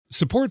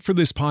Support for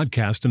this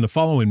podcast and the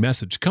following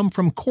message come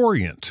from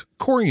Corient.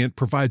 Corient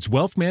provides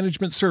wealth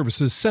management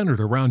services centered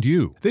around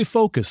you. They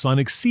focus on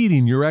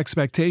exceeding your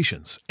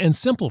expectations and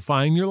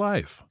simplifying your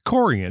life.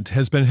 Corient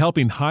has been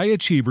helping high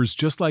achievers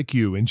just like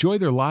you enjoy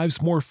their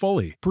lives more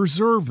fully,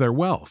 preserve their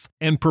wealth,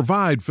 and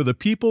provide for the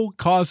people,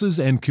 causes,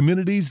 and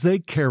communities they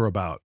care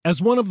about. As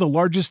one of the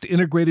largest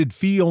integrated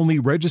fee-only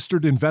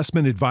registered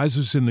investment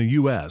advisors in the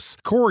U.S.,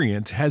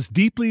 Corient has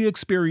deeply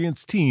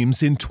experienced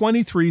teams in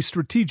 23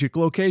 strategic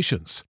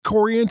locations.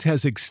 Corient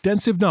has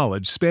extensive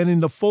knowledge spanning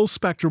the full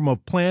spectrum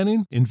of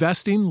planning,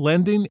 investing,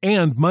 lending,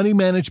 and money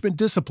management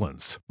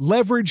disciplines.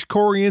 Leverage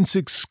Corient's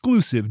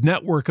exclusive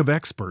network of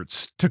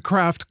experts to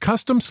craft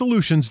custom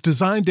solutions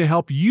designed to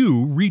help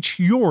you reach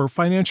your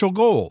financial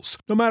goals,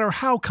 no matter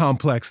how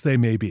complex they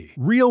may be.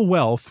 Real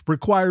wealth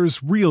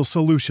requires real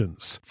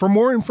solutions. For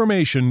more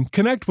information,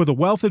 connect with a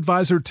wealth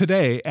advisor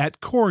today at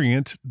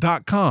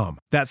Corient.com.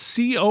 That's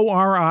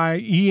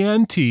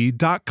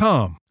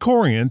Corient.com.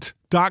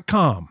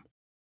 Corient.com.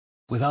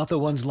 Without the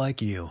ones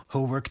like you,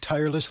 who work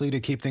tirelessly to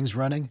keep things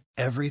running,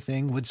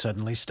 everything would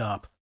suddenly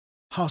stop.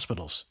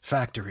 Hospitals,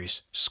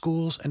 factories,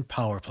 schools, and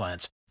power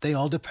plants, they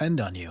all depend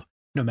on you.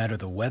 No matter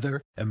the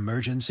weather,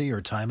 emergency,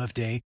 or time of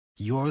day,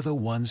 you're the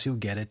ones who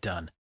get it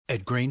done.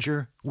 At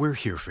Grainger, we're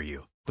here for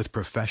you with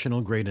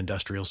professional-grade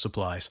industrial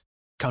supplies.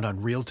 Count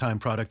on real-time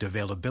product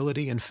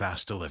availability and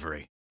fast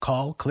delivery.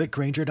 Call, click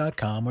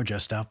Grainger.com, or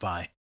just stop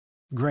by.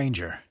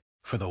 Grainger,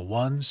 for the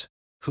ones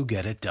who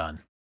get it done.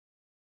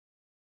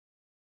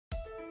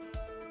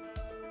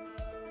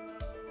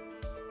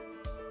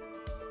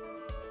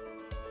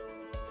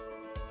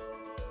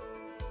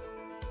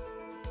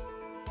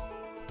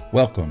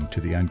 Welcome to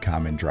the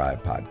Uncommon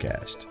Drive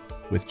podcast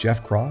with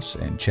Jeff Cross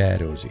and Chad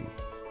Ozy.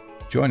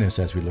 Join us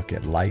as we look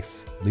at life,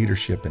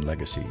 leadership, and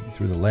legacy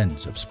through the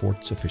lens of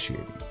sports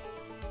officiating.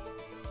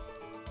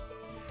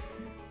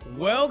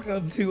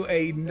 Welcome to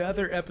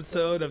another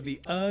episode of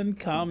the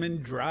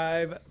Uncommon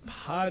Drive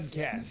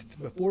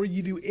podcast. Before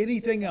you do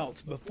anything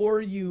else, before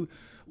you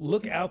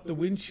look out the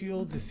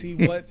windshield to see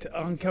what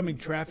oncoming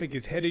traffic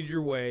is headed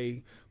your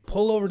way,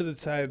 pull over to the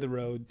side of the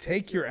road,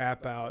 take your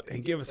app out,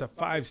 and give us a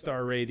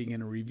 5-star rating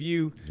and a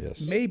review.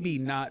 Yes. Maybe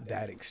not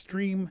that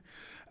extreme,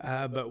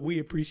 but we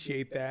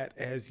appreciate that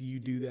as you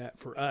do that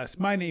for us.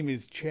 My name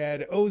is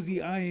Chad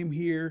Ozy. I am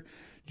here,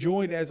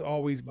 joined as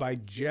always by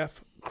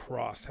Jeff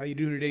Cross. How you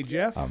doing today,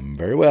 Jeff? I'm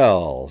very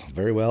well,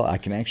 very well. I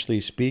can actually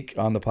speak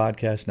on the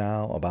podcast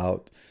now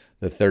about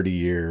the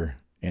 30-year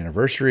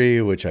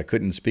anniversary, which I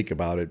couldn't speak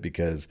about it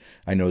because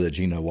I know that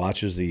Gina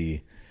watches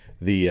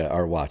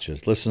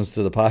listens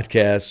to the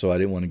podcast, so I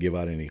didn't want to give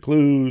out any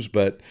clues.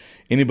 But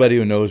anybody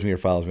who knows me or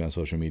follows me on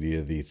social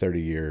media, the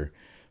 30-year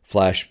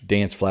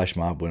dance flash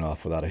mob went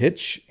off without a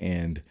hitch,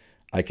 and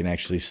I can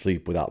actually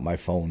sleep without my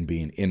phone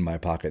being in my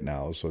pocket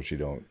now, so she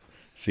don't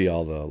see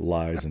all the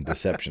lies and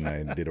deception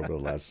I did over the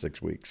last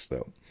 6 weeks.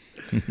 So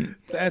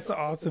that's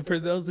awesome. For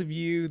those of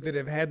you that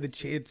have had the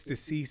chance to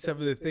see some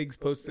of the things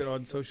posted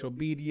on social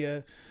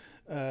media,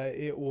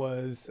 it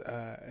was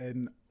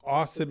an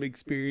awesome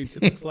experience.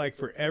 It looks like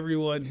for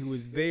everyone who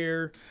was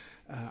there.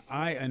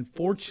 I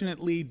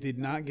unfortunately did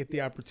not get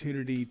the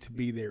opportunity to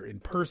be there in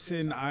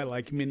person. I,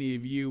 like many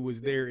of you,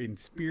 was there in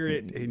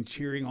spirit and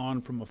cheering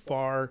on from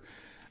afar.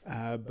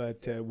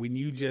 But when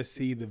you just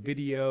see the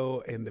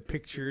video and the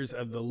pictures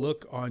of the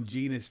look on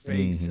Gina's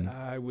face,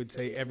 I would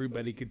say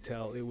everybody could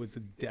tell it was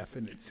a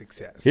definite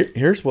success.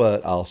 Here's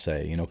what I'll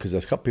say, because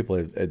a couple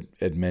people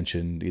had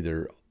mentioned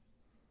either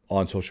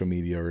on social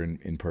media or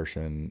in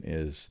person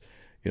is,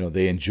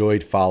 they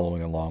enjoyed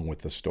following along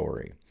with the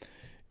story.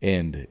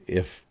 And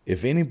if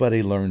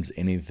anybody learns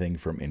anything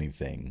from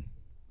anything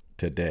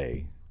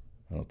today,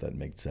 I don't know if that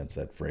made sense,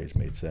 that phrase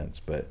made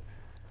sense, but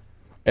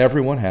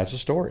everyone has a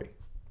story.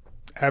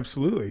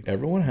 Absolutely.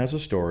 Everyone has a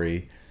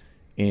story,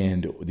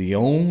 and the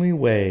only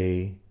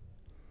way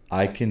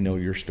I can know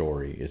your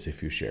story is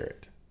if you share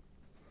it.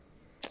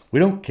 We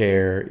don't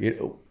care.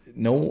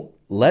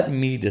 Let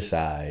me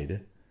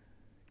decide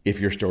if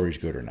your story's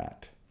good or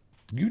not.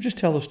 You just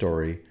tell a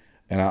story.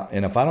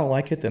 And if I don't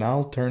like it, then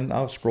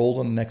I'll scroll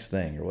to the next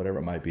thing or whatever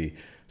it might be.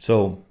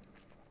 So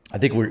I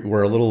think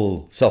we're a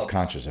little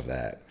self-conscious of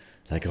that.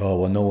 Like, oh,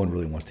 well, no one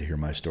really wants to hear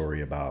my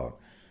story about,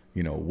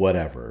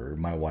 whatever,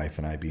 my wife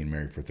and I being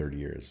married for 30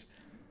 years.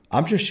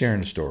 I'm just sharing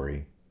a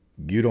story.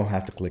 You don't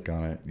have to click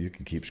on it. You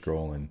can keep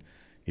scrolling.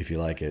 If you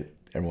like it,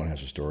 everyone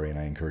has a story, and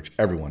I encourage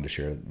everyone to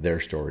share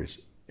their stories,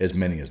 as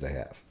many as they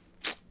have.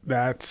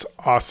 That's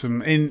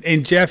awesome.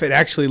 And Jeff, it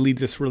actually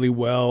leads us really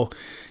well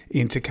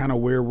into kind of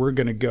where we're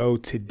going to go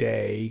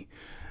today.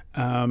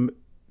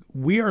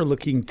 We are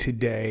looking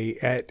today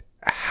at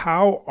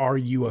how are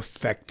you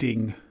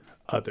affecting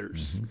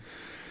others? Mm-hmm.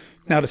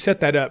 Now, to set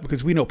that up,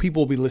 because we know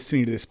people will be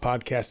listening to this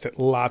podcast at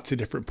lots of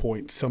different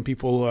points. Some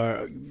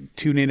people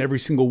tune in every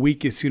single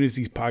week as soon as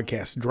these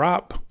podcasts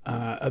drop.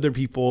 Other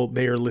people,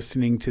 they are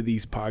listening to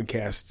these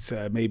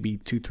podcasts maybe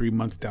 2-3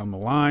 months down the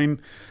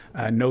line.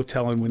 No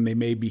telling when they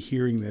may be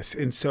hearing this.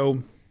 And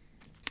so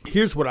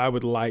here's what I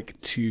would like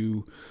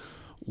to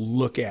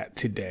look at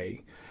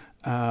today.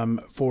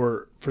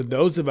 For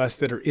those of us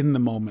that are in the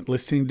moment,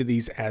 listening to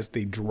these as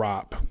they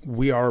drop,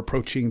 we are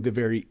approaching the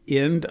very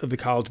end of the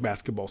college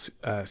basketball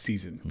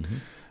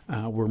season.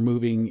 We're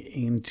moving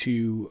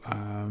into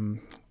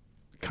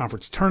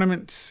conference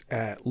tournaments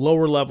at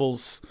lower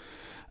levels.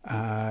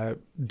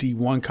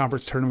 D1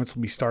 conference tournaments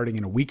will be starting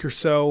in a week or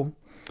so.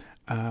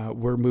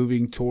 We're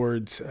moving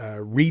towards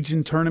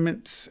region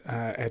tournaments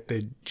at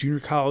the junior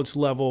college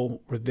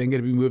level. We're then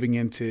going to be moving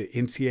into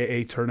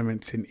NCAA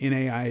tournaments and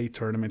NAIA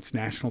tournaments,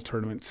 national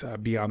tournaments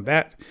beyond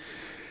that.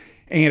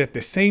 And at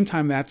the same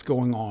time that's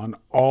going on,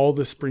 all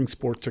the spring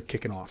sports are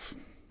kicking off.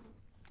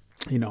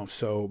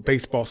 So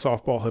baseball,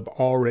 softball have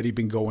already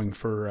been going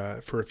for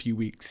a few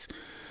weeks.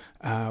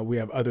 We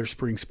have other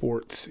spring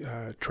sports,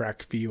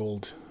 track,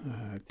 field,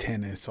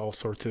 tennis, all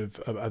sorts of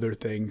other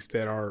things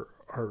that are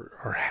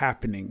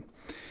happening.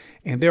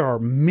 And there are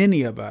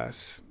many of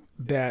us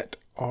that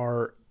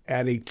are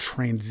at a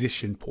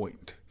transition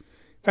point.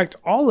 In fact,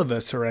 all of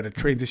us are at a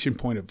transition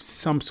point of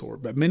some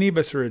sort, but many of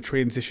us are at a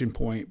transition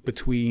point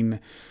between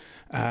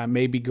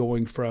maybe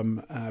going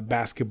from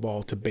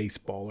basketball to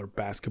baseball or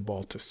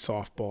basketball to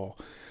softball.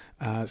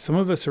 Some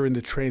of us are in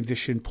the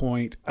transition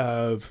point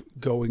of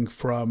going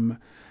from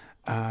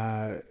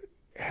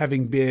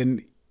having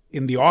been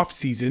in the off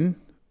season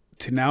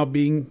to now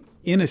being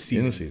in a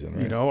season.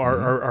 Right?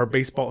 Our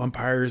baseball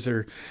umpires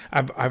are.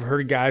 I've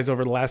heard guys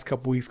over the last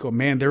couple of weeks go,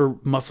 man, their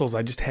muscles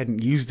I just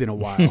hadn't used in a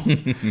while.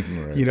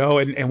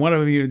 Right. And one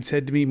of them even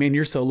said to me, man,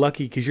 you're so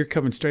lucky because you're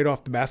coming straight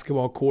off the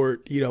basketball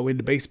court,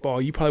 into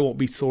baseball. You probably won't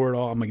be sore at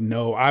all. I'm like,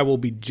 no, I will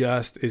be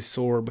just as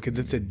sore because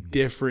it's a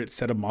different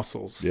set of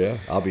muscles. Yeah,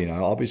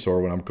 I'll be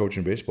sore when I'm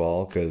coaching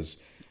baseball because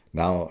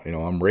now,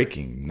 I'm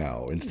raking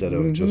now instead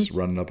of just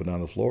running up and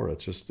down the floor.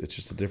 It's just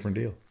a different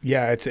deal.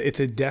 Yeah, it's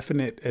a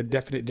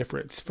definite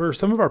difference. For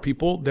some of our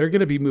people, they're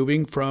going to be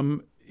moving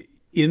from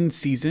in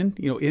season,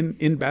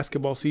 in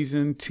basketball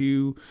season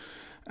to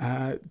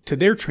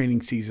their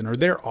training season or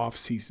their off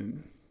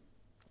season.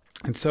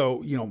 And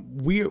so,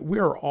 we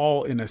are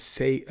all in a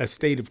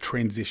state of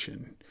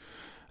transition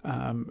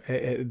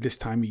at this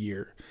time of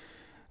year.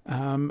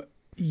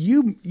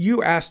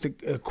 You asked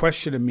a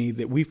question of me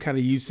that we've kind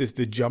of used as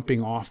the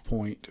jumping off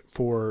point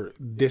for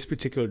this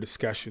particular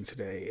discussion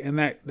today. And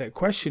that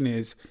question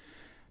is,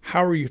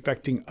 how are you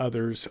affecting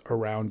others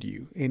around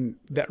you? And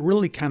that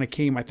really kind of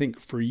came, I think,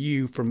 for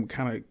you from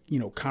kind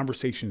of,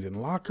 conversations in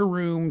locker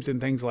rooms and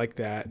things like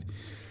that.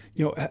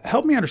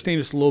 Help me understand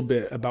just a little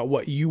bit about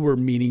what you were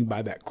meaning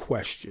by that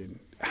question.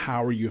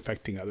 How are you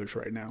affecting others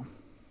right now?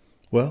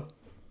 Well,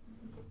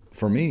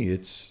 for me,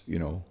 it's,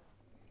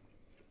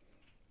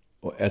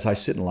 as I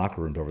sit in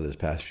locker rooms over this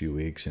past few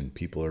weeks and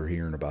people are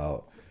hearing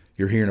about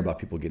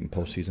people getting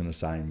postseason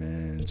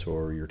assignments,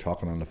 or you're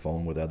talking on the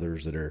phone with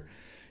others that are,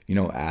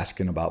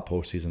 asking about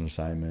postseason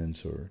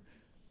assignments or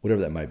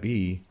whatever that might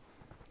be,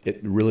 it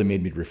really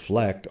made me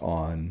reflect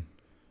on,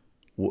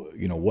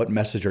 what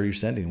message are you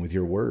sending with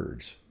your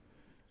words?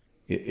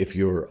 If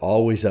you're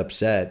always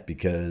upset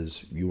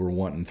because you were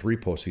wanting 3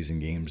 postseason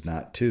games,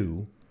 not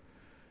 2,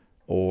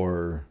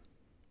 or,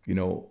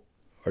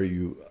 are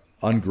you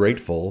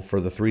ungrateful for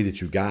the 3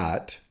 that you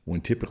got when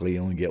typically you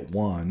only get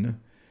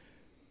 1.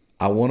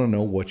 I want to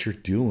know what you're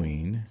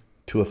doing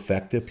to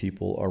affect the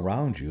people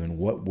around you and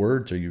what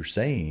words are you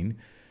saying,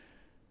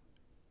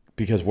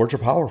 because words are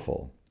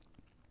powerful.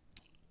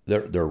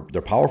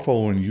 They're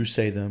powerful when you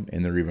say them,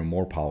 and they're even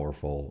more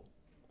powerful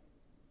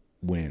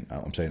when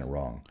I'm saying it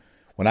wrong.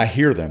 When I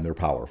hear them, they're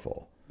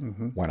powerful.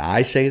 Mm-hmm. When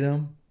I say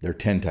them, they're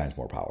 10 times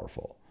more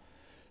powerful.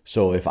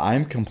 So if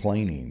I'm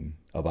complaining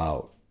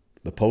about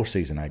the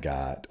postseason I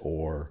got,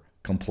 or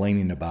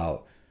complaining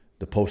about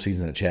the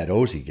postseason that Chad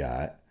Ozy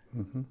got,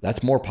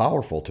 that's more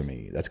powerful to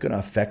me. That's going to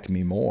affect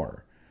me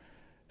more.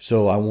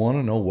 So I want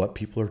to know what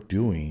people are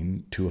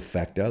doing to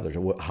affect others.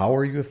 How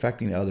are you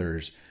affecting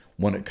others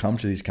when it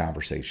comes to these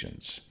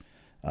conversations?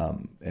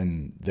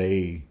 And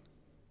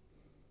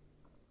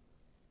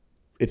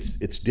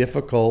it's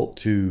difficult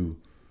to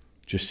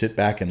just sit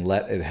back and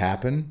let it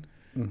happen.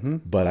 Mm-hmm.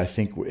 But I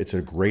think it's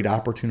a great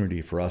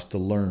opportunity for us to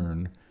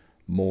learn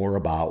more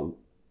about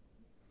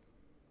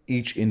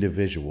each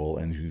individual,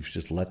 and you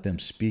just let them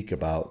speak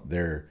about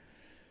their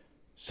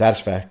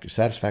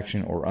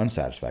satisfaction or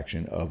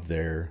unsatisfaction of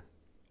their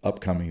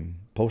upcoming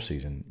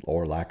postseason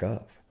or lack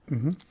of.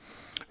 Mm-hmm.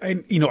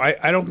 And,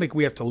 I don't think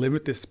we have to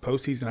limit this to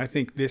postseason. I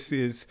think this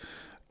is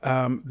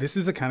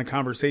a kind of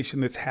conversation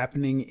that's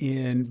happening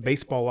in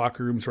baseball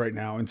locker rooms right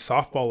now, in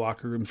softball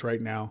locker rooms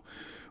right now,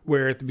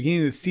 where at the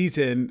beginning of the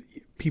season,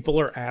 people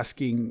are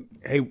asking,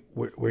 hey,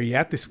 where are you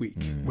at this week?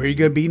 Mm-hmm. Where are you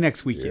going to be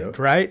next weekend, yep.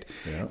 Right?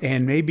 Yep.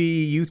 And maybe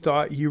you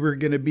thought you were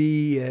going to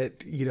be at,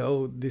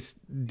 this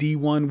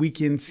D1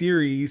 weekend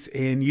series,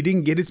 and you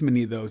didn't get as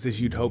many of those as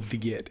you'd hoped to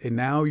get. And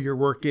now you're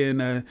working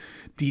a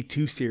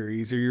D2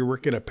 series, or you're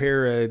working a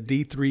pair of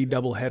D3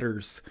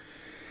 doubleheaders.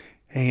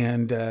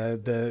 And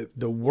the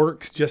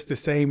work's just the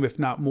same, if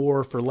not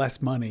more, for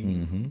less money.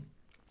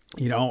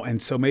 Mm-hmm.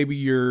 And so maybe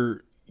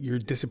you're you're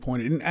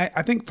disappointed. And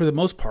I think for the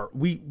most part,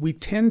 we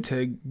tend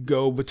to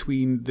go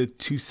between the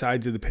two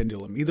sides of the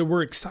pendulum. Either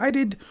we're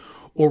excited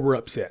or we're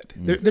upset.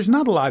 There's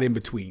not a lot in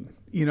between.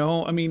 You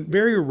know, I mean,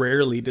 very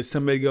rarely does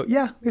somebody go,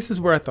 yeah, this is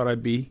where I thought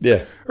I'd be.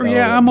 Yeah. Or,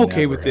 yeah, I'm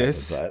okay with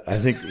this. I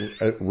think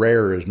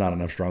rare is not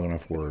enough strong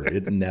enough word.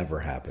 It never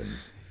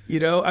happens.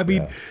 You know, I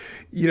mean,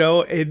 you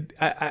know,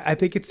 I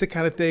think it's the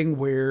kind of thing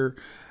where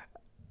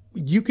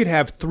you could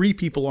have 3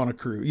 people on a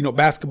crew. You know,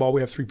 basketball,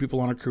 we have 3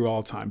 people on a crew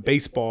all the time.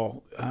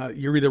 Baseball,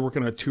 you're either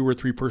working on a 2 or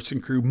 3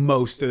 person crew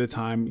most of the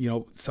time. You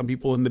know, some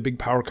people in the big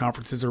power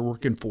conferences are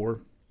working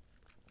 4.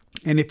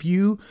 And if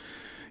you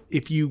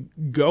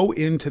go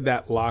into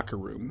that locker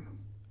room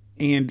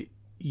and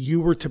you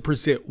were to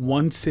present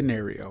one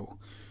scenario,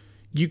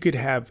 you could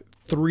have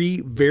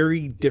 3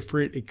 very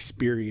different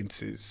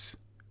experiences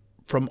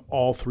from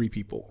all 3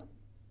 people.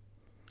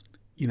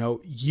 You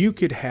know, you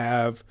could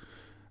have,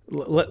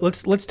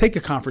 let's take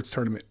a conference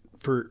tournament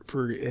for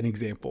an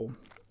example.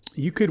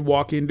 You could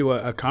walk into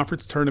a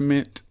conference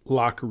tournament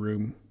locker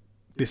room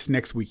this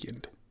next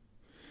weekend,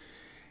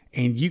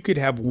 and you could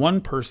have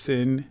one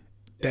person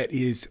that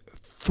is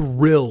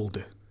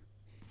thrilled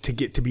to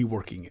get to be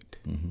working it,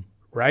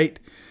 right?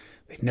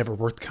 They've never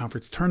worked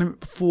conference tournament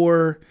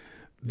before.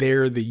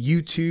 They're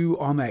the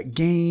U2 on that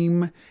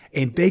game,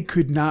 and they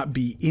could not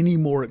be any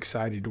more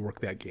excited to work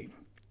that game.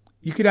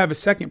 You could have a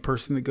second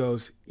person that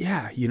goes,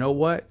 yeah, you know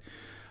what?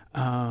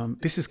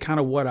 This is kind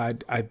of what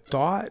I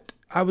thought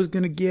I was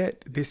going to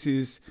get. This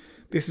is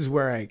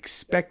where I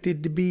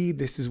expected to be.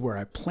 This is where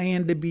I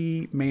planned to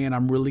be. Man,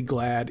 I'm really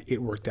glad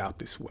it worked out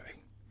this way.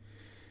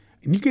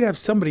 And you could have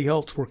somebody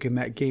else working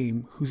that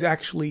game who's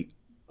actually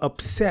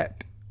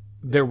upset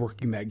they're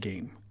working that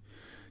game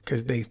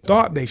because they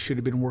thought they should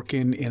have been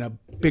working in a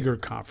bigger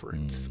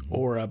conference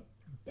or a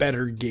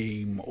better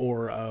game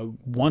or a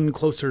one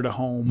closer to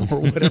home or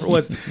whatever it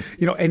was.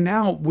 You know, and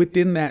now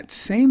within that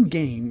same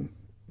game,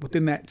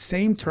 within that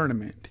same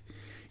tournament,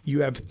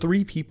 you have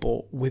 3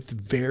 people with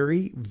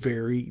very,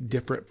 very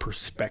different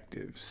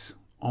perspectives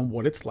on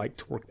what it's like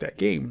to work that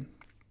game.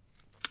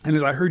 And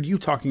as I heard you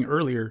talking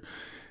earlier,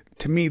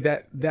 to me,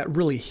 that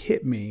really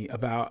hit me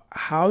about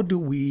how do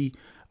we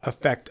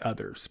affect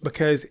others?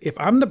 Because if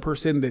I'm the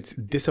person that's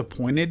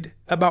disappointed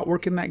about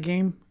working that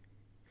game,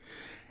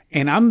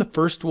 and I'm the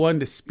first one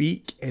to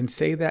speak and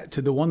say that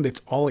to the one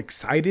that's all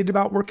excited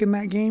about working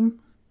that game,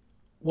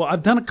 well,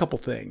 I've done a couple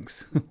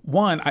things.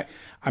 One,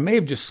 I may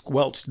have just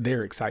squelched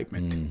their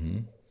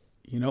excitement,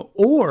 you know,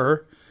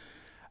 or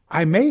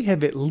I may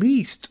have at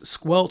least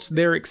squelched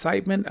their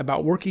excitement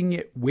about working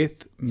it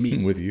with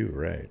me. With you,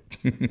 right.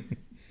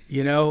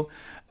 You know,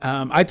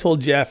 I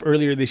told Jeff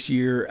earlier this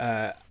year,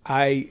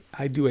 I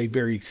do a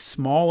very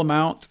small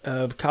amount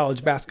of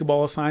college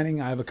basketball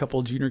assigning. I have a couple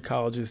of junior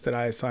colleges that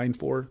I assign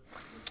for.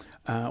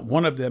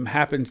 One of them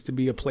happens to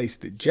be a place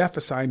that Jeff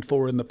assigned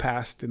for in the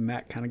past, and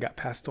that kind of got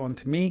passed on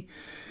to me.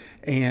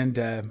 And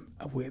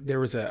there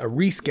was a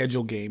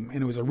reschedule game,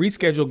 and it was a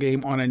reschedule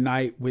game on a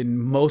night when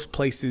most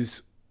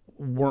places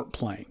weren't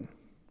playing,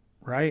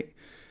 right?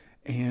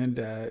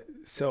 And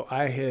so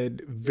I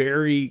had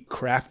very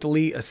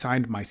craftily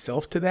assigned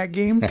myself to that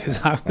game because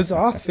I was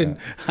off and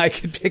I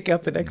could pick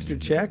up an extra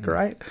check,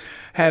 right?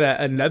 Had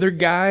another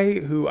guy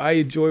who I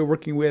enjoy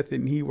working with,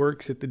 and he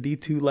works at the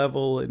D2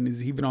 level and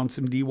is even on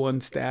some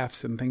D1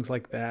 staffs and things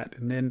like that.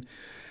 And then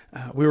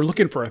we were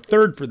looking for a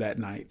third for that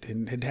night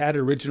and had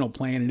an original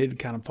plan, and it had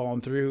kind of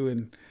fallen through.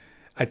 And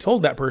I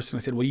told that person, I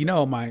said, well, you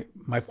know, my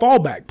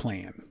fallback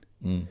plan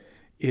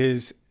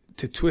is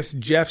to twist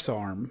Jeff's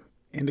arm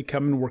and to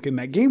come and work in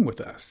that game with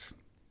us.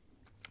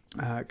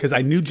 Because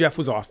I knew Jeff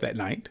was off that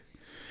night.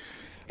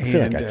 I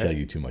feel like I tell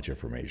you too much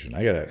information.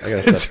 I gotta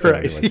that's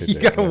right. You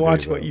gotta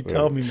watch what you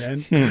tell me,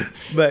 man.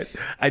 But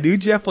I knew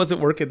Jeff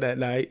wasn't working that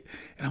night.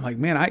 And I'm like,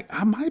 man,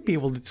 I might be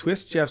able to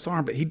twist Jeff's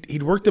arm. But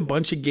he'd worked a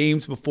bunch of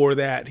games before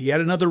that. He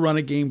had another run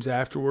of games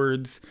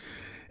afterwards.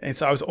 And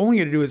so I was only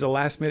going to do as a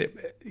last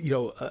minute, you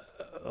know,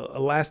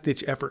 a last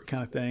ditch effort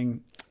kind of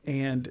thing.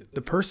 And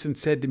the person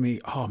said to me,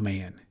 oh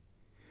man,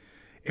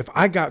 if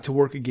I got to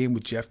work a game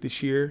with Jeff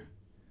this year,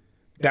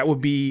 that would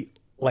be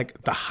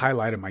like the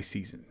highlight of my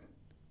season.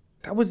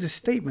 That was the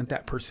statement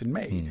that person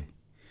made.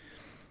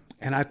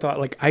 And I thought,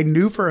 like, I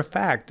knew for a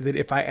fact that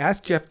if I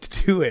asked Jeff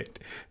to do it,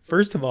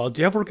 first of all,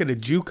 Jeff worked at a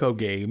JUCO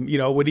game, you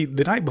know,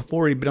 the night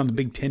before he'd been on the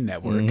Big Ten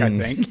Network, I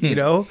think, you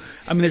know.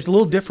 I mean, there's a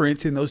little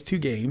difference in those two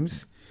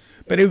games.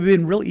 But it would have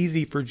been real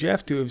easy for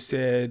Jeff to have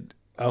said,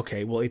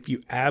 okay, well, if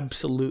you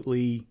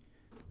absolutely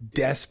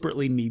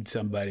desperately need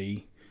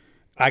somebody,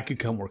 I could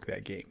come work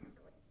that game.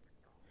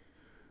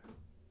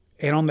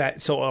 And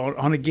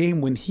on a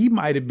game when he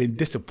might have been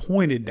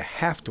disappointed to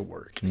have to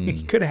work,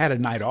 he could have had a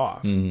night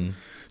off.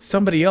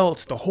 Somebody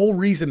else, the whole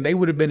reason they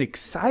would have been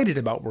excited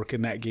about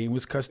working that game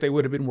was because they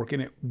would have been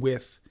working it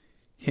with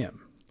him.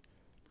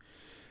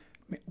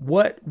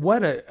 What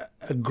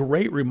a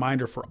great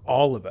reminder for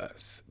all of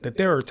us that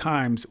there are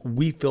times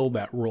we fill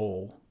that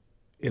role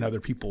in other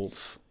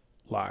people's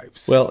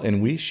lives. Well,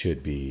 and we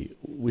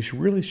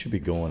really should be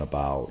going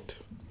about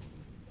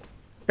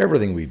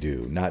everything we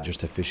do, not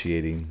just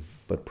officiating,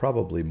 but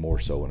probably more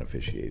so in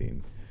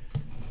officiating.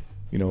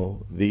 You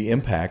know, the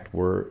impact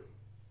where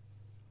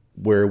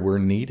we're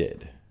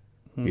needed.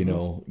 Mm-hmm. You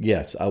know,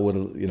 yes, I would,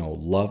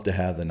 love to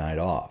have the night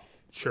off.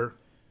 Sure.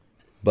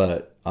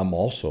 But I'm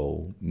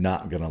also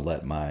not going to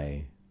let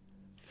my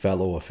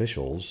fellow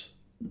officials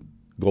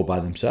go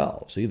by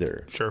themselves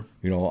either. Sure.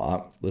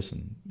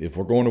 Listen, if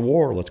we're going to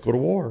war, let's go to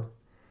war.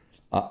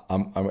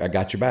 I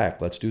got your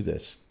back. Let's do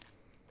this.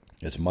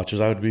 As much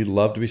as I would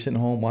love to be sitting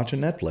home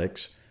watching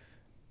Netflix,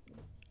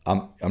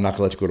 I'm not going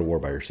to let you go to war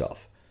by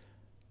yourself.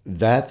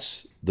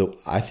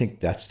 I think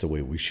that's the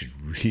way we should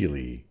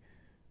really,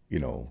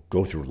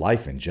 go through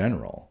life in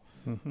general.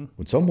 Mm-hmm.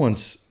 When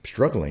someone's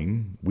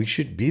struggling, we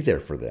should be there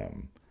for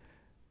them.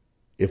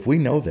 If we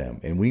know them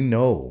and we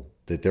know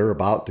that they're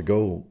about to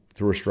go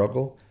through a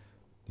struggle,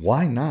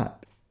 why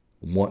not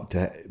want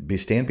to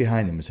stand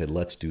behind them and say,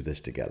 let's do this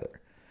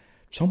together?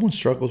 If someone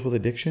struggles with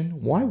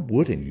addiction, why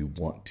wouldn't you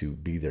want to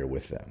be there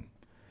with them?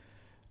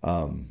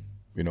 I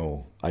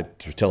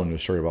was telling you a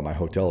story about my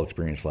hotel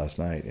experience last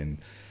night, and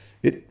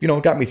it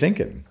got me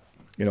thinking.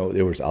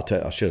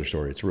 I'll share a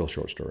story. It's a real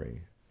short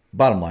story.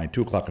 Bottom line,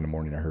 2:00 in the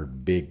morning, I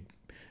heard big,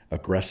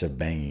 aggressive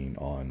banging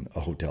on a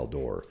hotel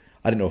door.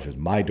 I didn't know if it was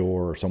my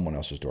door or someone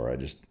else's door.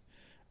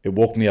 It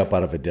woke me up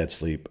out of a dead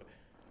sleep.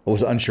 I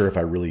was unsure if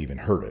I really even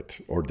heard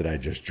it or did I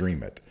just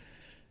dream it.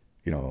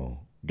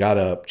 Got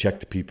up, checked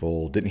the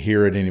people, didn't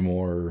hear it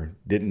anymore,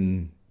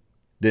 didn't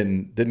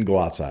go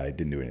outside,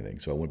 didn't do anything.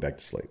 So I went back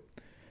to sleep.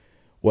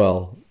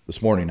 Well,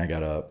 this morning I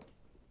got up,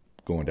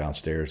 going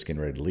downstairs,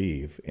 getting ready to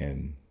leave,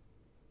 and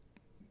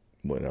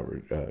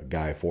whatever, a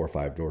guy 4 or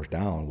 5 doors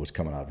down was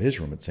coming out of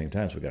his room at the same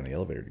time, so we got in the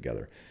elevator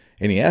together.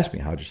 And he asked me,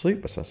 how'd you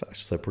sleep? I said, I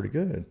slept pretty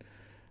good.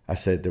 I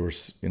said, there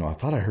was, I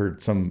thought I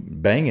heard some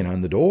banging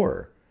on the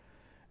door.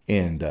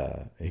 And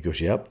he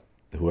goes, yep,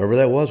 whoever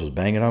that was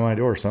banging on my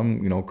door.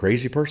 Some,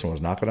 crazy person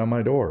was knocking on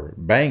my door,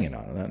 banging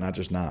on it, not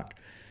just knock.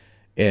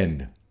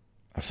 And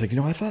I was like,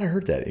 I thought I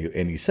heard that.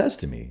 And he says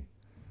to me,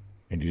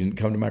 and you didn't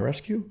come to my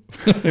rescue?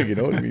 You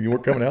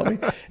weren't coming to help me?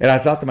 And I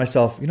thought to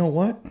myself, you know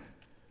what?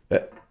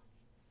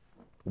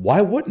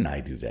 Why wouldn't I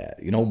do that?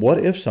 What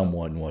if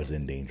someone was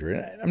in danger?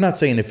 And I'm not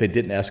saying if it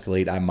didn't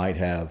escalate, I might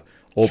have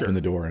opened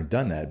the door and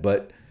done that.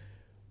 But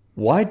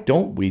why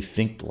don't we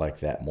think like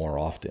that more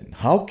often?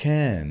 How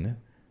can,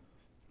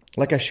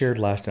 like I shared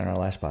in our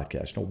last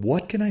podcast,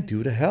 what can I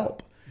do to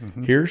help?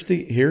 Mm-hmm. Here's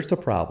the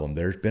problem.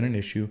 There's been an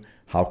issue.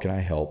 How can I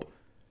help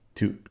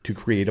to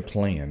create a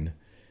plan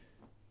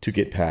to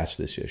get past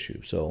this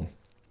issue? So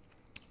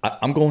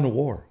I'm going to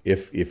war.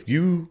 If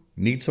you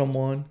need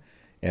someone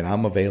and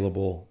I'm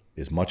available,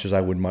 as much as I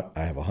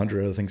have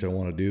 100 other things I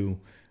want to do,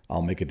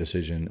 I'll make a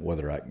decision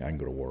whether I can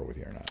go to war with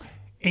you or not.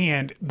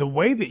 And the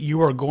way that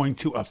you are going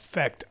to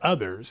affect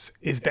others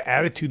is the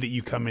attitude that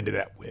you come into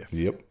that with.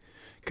 Yep.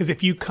 Because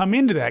if you come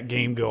into that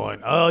game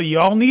going, oh,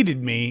 y'all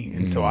needed me,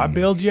 and so I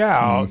bailed you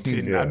out,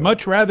 and I'd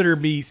much rather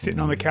be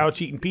sitting on the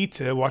couch eating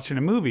pizza, watching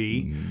a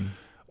movie,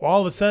 all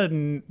of a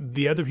sudden,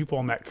 the other people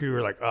on that crew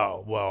are like,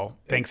 oh, well,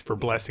 thanks for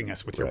blessing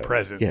us with your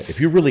presence. Yeah,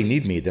 if you really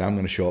need me, then I'm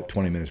going to show up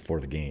 20 minutes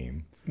before the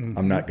game. Mm-hmm.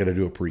 I'm not going to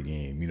do a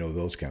pregame,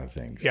 those kind of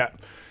things. Yeah.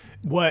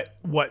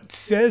 What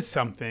says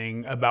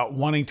something about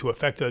wanting to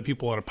affect other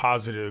people in a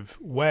positive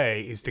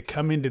way is to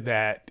come into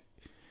that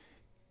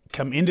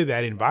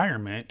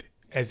environment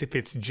as if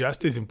it's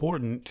just as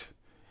important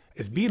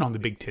as being on the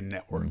Big Ten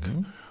Network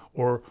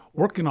or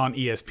working on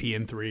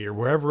ESPN3 or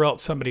wherever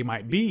else somebody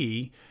might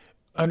be,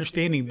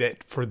 understanding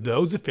that for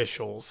those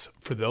officials,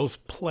 for those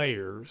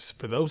players,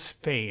 for those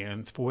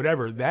fans, for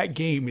whatever, that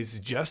game is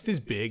just as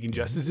big and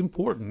just as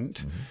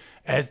important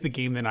as the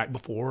game the night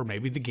before or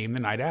maybe the game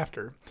the night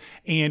after.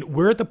 And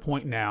we're at the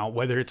point now,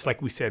 whether it's like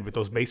we said with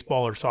those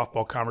baseball or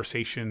softball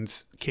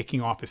conversations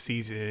kicking off a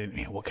season,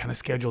 man, what kind of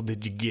schedule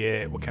did you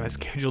get? What kind of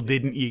schedule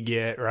didn't you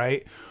get,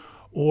 right?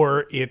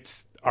 Or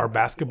it's our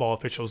basketball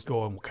officials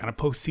going, what kind of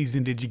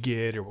postseason did you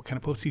get or what kind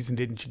of postseason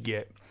didn't you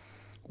get?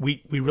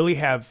 We really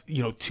have,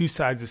 two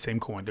sides of the same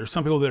coin. There's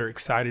some people that are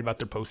excited about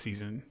their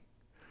postseason.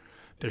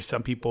 There's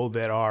some people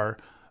that are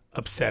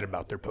upset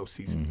about their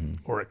postseason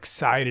or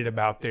excited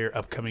about their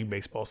upcoming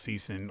baseball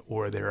season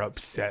or they're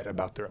upset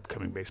about their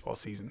upcoming baseball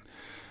season.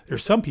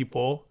 There's some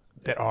people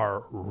that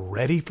are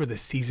ready for the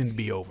season to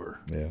be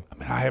over. Yeah. I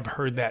mean, I have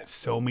heard that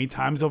so many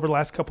times over the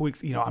last couple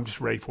of weeks. I'm just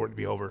ready for it to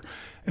be over.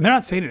 And they're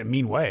not saying it in a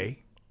mean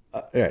way.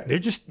 Yeah.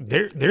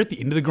 They're at the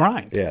end of the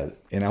grind. Yeah.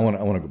 And I want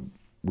to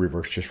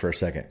reverse just for a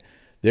second.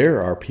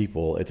 There are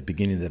people at the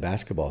beginning of the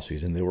basketball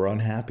season that were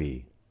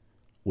unhappy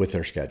with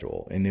their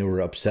schedule and they were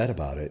upset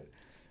about it.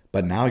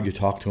 But now you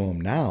talk to them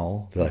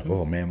now, they're like,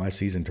 oh man, my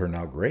season turned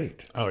out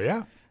great. Oh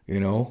yeah.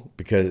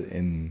 Because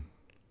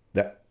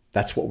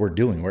that's what we're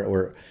doing.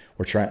 We're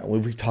trying,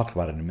 we've talked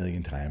about it a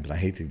million times and I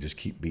hate to just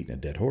keep beating a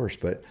dead horse,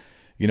 but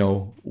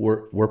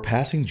we're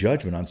passing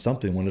judgment on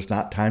something when it's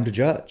not time to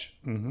judge.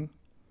 Mm-hmm.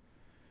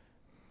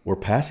 We're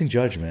passing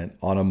judgment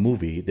on a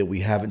movie that we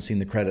haven't seen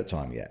the credits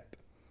on yet.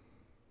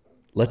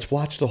 Let's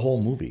watch the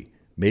whole movie.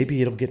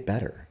 Maybe it'll get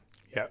better.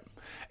 Yeah.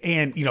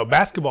 And,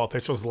 basketball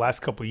officials the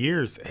last couple of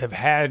years have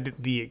had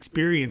the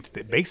experience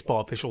that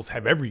baseball officials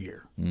have every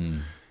year.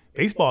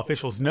 Baseball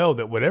officials know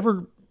that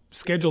whatever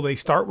schedule they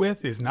start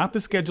with is not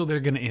the schedule they're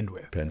going to end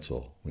with.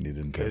 Pencil. We need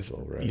in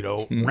pencil,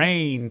 right?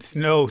 Rain,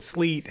 snow,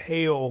 sleet,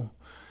 hail.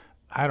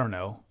 I don't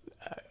know.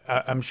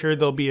 I'm sure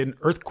there'll be an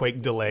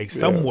earthquake delay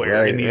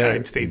somewhere in the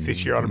United States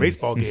this year on a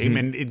baseball game,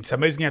 and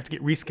somebody's going to have to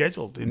get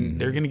rescheduled, and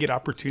they're going to get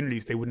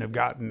opportunities they wouldn't have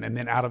gotten. And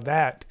then out of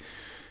that,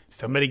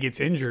 somebody gets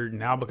injured.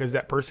 Now, because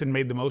that person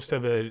made the most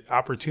of an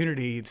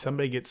opportunity,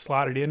 somebody gets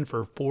slotted in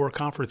for 4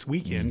 conference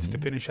weekends to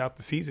finish out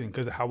the season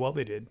because of how well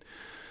they did.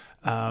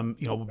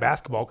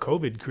 Basketball,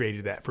 COVID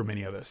created that for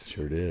many of us.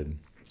 Sure did.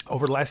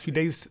 Over the last few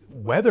days,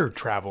 weather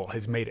travel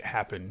has made it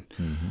happen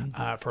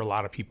for a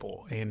lot of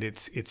people, and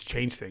it's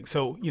changed things.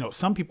 So,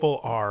 some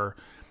people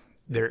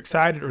they're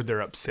excited or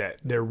they're upset.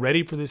 They're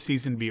ready for the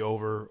season to be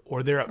over,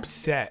 or they're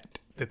upset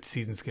that the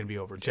season's going to be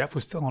over. Jeff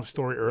was telling a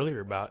story earlier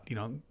about,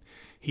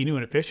 he knew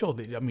an official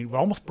that, would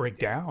almost break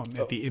down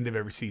at the end of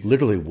every season.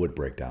 Literally would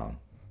break down.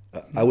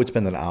 I would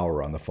spend an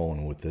hour on the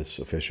phone with this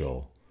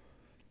official,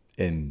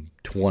 and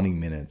 20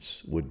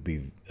 minutes would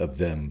be of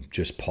them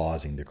just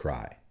pausing to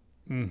cry.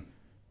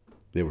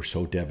 They were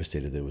so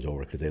devastated that it was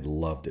over because they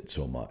loved it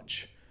so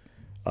much.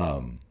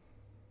 I'm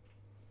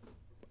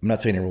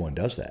not saying everyone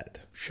does that.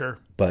 Sure.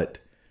 But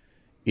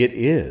it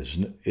is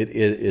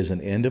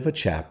an end of a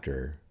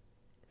chapter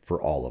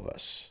for all of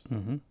us.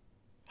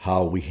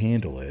 How we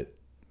handle it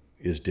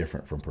is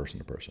different from person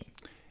to person.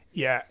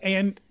 Yeah.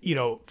 And,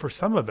 for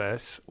some of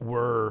us,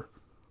 we're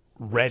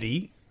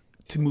ready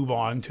to move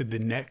on to the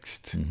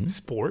next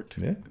sport,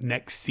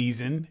 next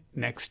season,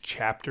 next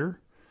chapter.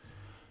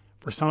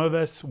 For some of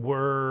us,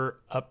 we're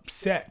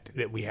upset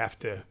that we have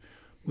to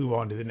move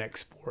on to the next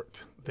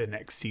sport, the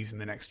next season,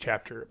 the next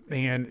chapter.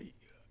 And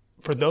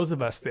for those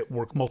of us that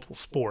work multiple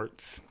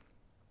sports,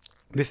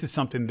 this is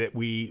something that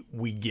we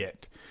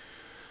get.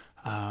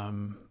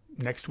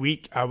 Next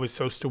week, I was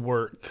supposed to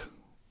work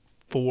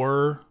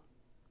 4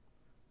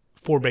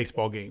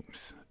 baseball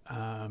games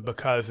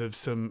because of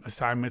some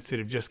assignments that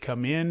have just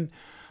come in.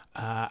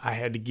 I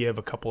had to give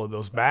a couple of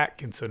those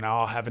back, and so now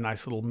I'll have a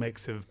nice little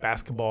mix of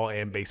basketball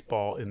and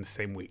baseball in the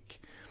same week.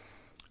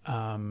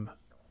 And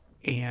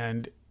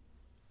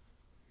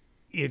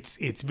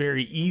it's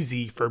very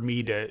easy for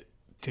me to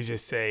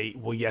just say,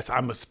 well, yes,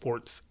 I'm a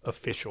sports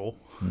official,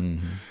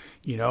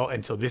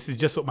 and so this is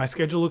just what my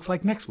schedule looks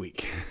like next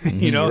week.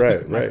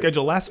 My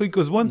schedule last week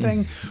was one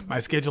thing. My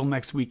schedule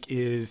next week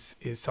is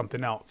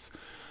something else.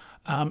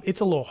 It's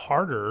a little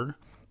harder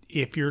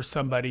if you're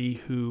somebody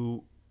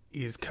who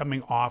is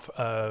coming off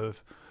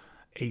of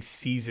a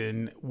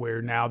season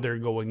where now they're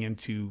going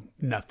into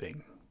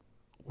nothing,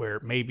 where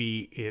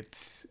maybe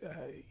it's,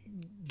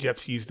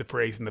 Jeff's used the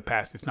phrase in the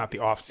past, it's not the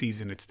off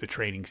season, it's the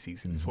training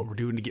season. It's what we're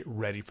doing to get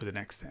ready for the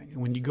next thing.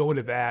 And when you go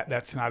into that,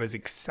 that's not as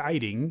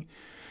exciting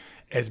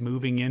as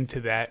moving into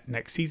that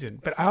next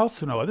season. But I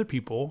also know other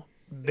people,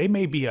 they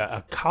may be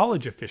a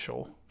college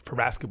official for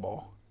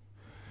basketball,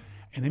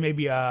 and they may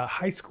be a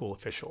high school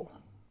official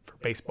for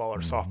baseball or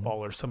softball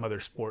or some other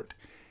sport.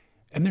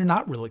 And they're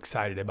not real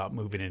excited about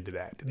moving into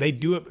that. They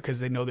do it because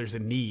they know there's a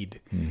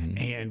need,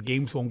 and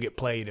games won't get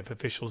played if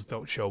officials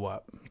don't show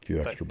up. A few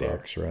extra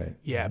bucks, right?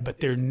 Yeah, but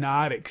they're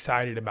not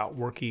excited about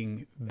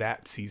working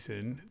that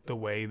season the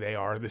way they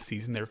are the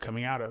season they're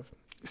coming out of.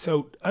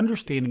 So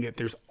understanding that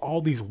there's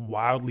all these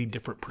wildly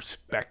different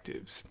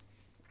perspectives,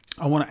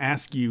 I want to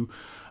ask you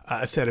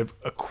a set of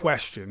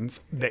questions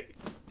that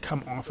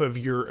come off of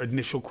your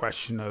initial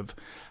question of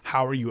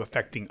how are you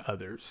affecting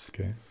others?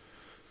 Okay.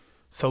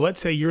 So let's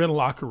say you're in a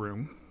locker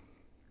room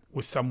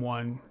with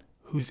someone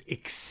who's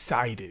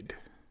excited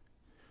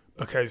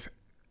because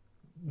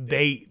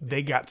they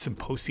got some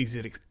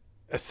postseason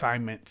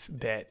assignments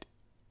that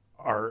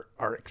are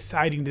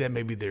exciting to them.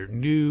 Maybe they're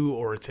new,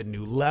 or it's a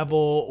new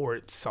level, or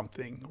it's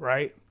something,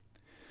 right?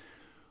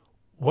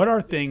 What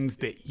are things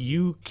that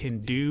you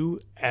can do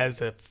as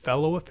a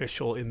fellow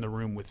official in the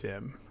room with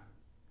them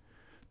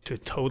to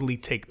totally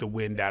take the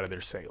wind out of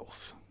their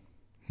sails?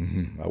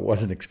 I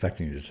wasn't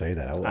expecting you to say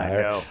that. I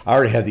know. I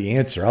already had the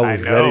answer. I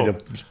was ready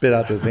to spit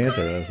out this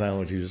answer. That's not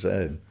what you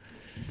said.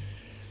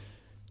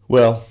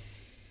 Well,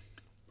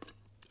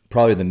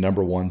 probably the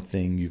number one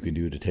thing you can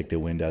do to take the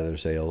wind out of their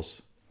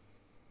sails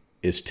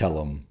is tell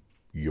them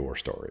your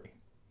story.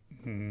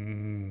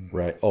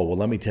 Right? Oh, well,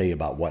 let me tell you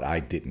about what I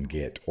didn't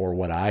get or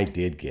what I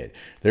did get.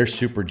 They're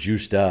super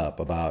juiced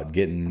up about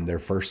getting their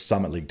first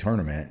Summit League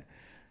tournament.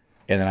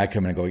 And then I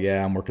come in and go,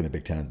 yeah, I'm working the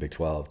Big Ten and the Big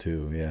 12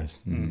 too. Yes.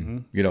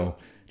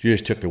 You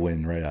just took the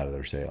wind right out of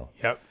their sail.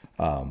 Yep.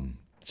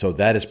 So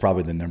that is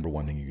probably the number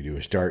one thing you can do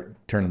is start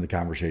turning the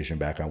conversation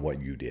back on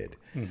what you did.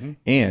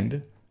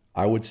 And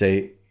I would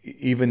say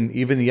even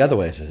the other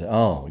way, says,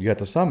 oh, you got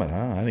the Summit,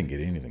 huh? I didn't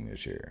get anything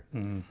this year.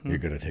 You're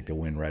going to take the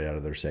wind right out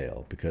of their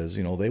sail because,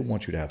 they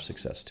want you to have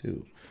success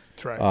too.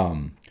 That's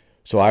right.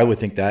 So I would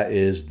think that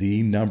is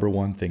the number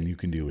one thing you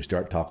can do is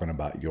start talking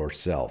about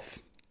yourself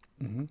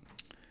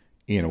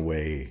in a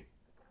way,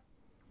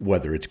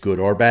 whether it's good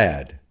or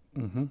bad,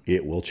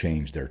 it will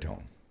change their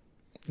tone.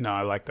 No,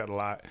 I like that a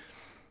lot.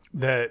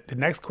 The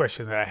next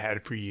question that I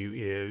had for you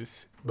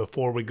is,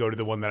 before we go to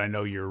the one that I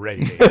know you're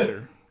ready to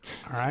answer,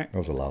 all right? That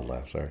was a loud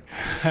laugh. Sorry.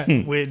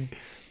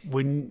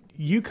 When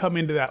you come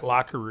into that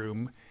locker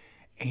room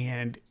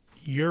and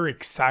you're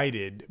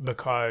excited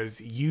because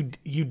you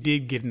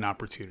did get an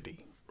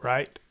opportunity,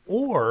 right?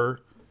 Or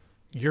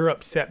you're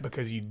upset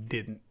because you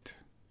didn't.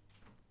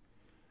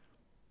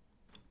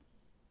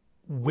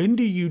 When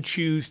do you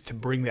choose to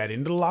bring that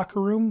into the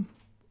locker room?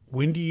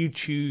 When do you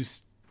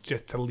choose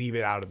just to leave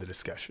it out of the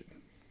discussion?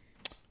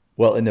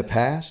 Well, in the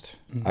past,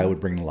 I would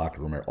bring the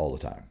locker room all the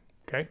time.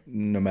 Okay.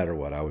 No matter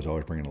what, I was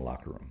always bringing the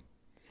locker room.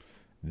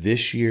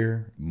 This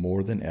year,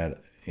 more than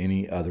at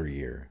any other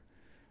year,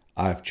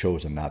 I've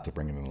chosen not to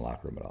bring it in the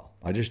locker room at all.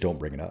 I just don't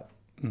bring it up.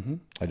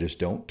 I just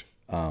don't.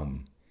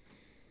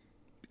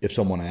 If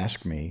someone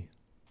asks me,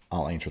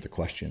 I'll answer the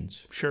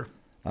questions. Sure.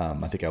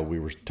 I think we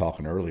were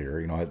talking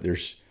earlier.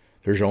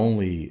 There's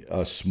only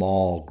a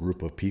small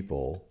group of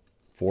people,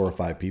 4 or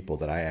 5 people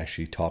that I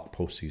actually talk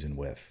postseason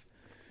with,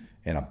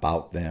 and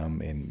about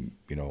them, and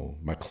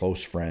my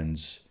close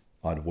friends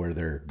on where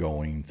they're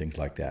going, things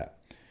like that.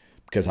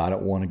 Because I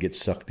don't want to get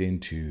sucked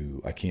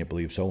into, I can't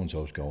believe so and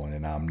so's going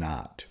and I'm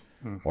not,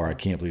 or I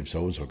can't believe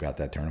so and so got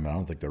that tournament. I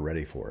don't think they're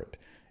ready for it.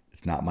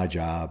 It's not my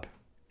job.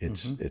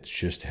 It's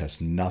just has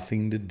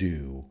nothing to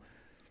do.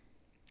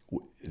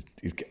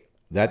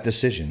 That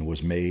decision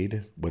was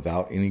made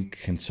without any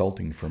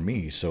consulting from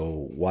me.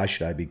 So why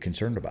should I be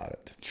concerned about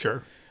it?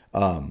 Sure.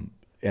 And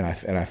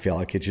I feel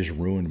like it just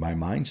ruined my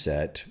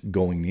mindset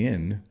going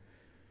in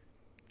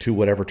to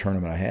whatever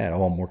tournament I had.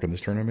 Oh, I'm working this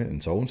tournament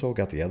and so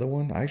got the other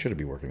one. I should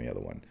be working the other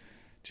one.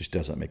 Just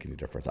doesn't make any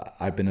difference.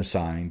 I've been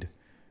assigned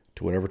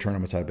to whatever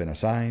tournaments I've been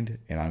assigned,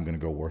 and I'm going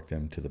to go work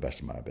them to the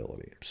best of my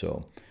ability.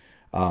 So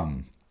I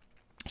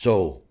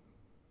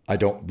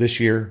don't this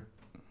year,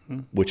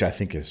 which I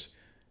think has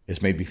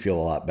made me feel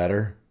a lot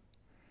better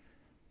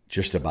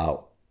just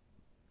about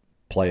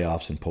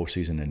playoffs and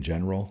postseason in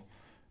general.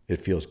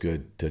 It feels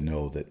good to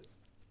know that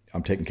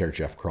I'm taking care of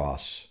Jeff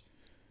Cross,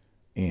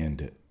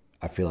 and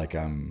I feel like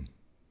I'm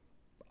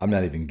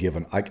not even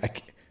given. I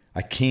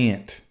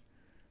can't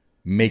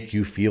make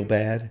you feel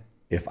bad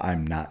if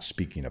I'm not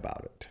speaking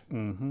about it.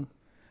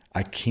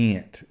 I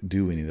can't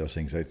do any of those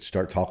things. I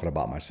start talking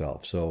about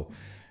myself. So,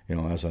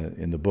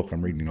 in the book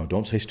I'm reading,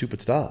 don't say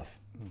stupid stuff,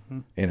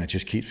 and it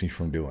just keeps me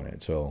from doing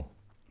it. So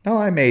now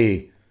I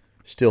may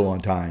still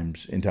in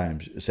times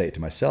say it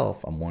to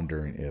myself. I'm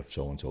wondering if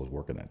so and so is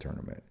working that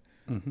tournament.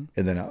 And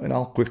then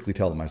I'll quickly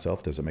tell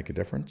myself, does it make a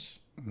difference?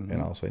 And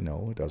I'll say,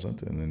 no, it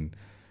doesn't. And then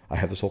I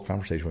have this whole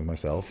conversation with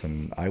myself,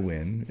 and I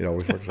win. It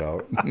always works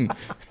out.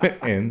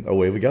 And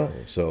away we go.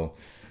 So,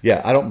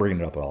 yeah, I don't bring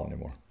it up at all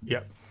anymore.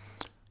 Yep.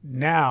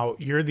 Now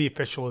you're the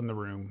official in the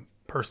room.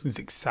 Person's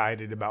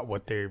excited about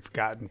what they've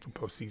gotten for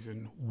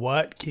postseason.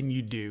 What can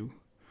you do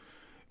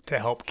to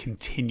help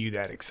continue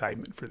that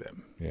excitement for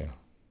them? Yeah.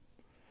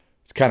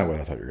 It's kind of what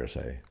I thought you were going to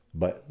say.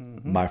 But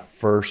my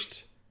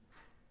first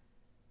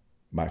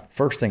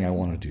thing I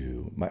want to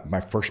do,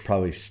 my first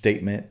probably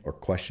statement or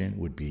question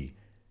would be,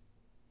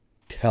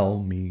 tell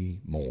me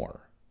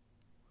more.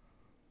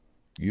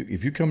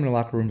 If you come in the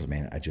locker rooms,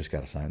 man, I just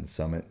got assigned the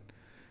Summit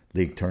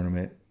League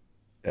tournament,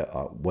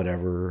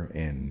 whatever,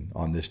 and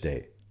on this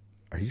date.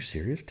 Are you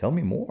serious? Tell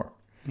me more.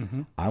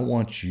 I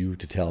want you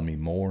to tell me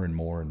more and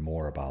more and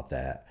more about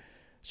that,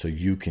 so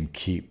you can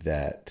keep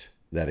that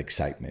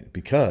excitement,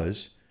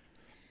 because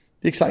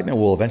the excitement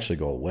will eventually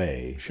go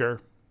away.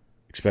 Sure.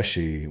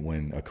 Especially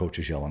when a coach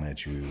is yelling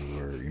at you,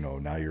 or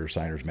now your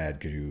assigner's mad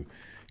because you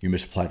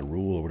misapplied a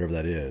rule or whatever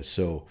that is.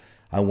 So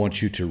I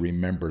want you to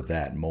remember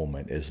that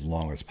moment as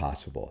long as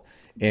possible,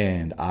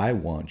 and I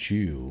want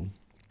you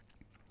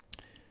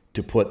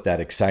to put that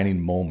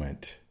exciting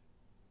moment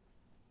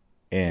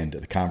and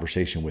the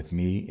conversation with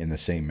me in the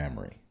same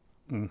memory.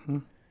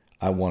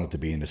 I want it to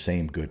be in the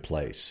same good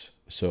place.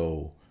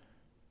 So,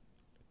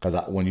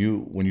 because when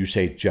you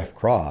say Jeff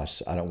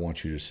Cross, I don't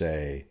want you to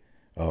say,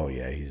 oh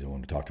yeah, he's the one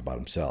who talked about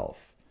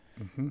himself.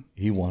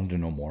 He wanted to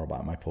know more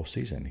about my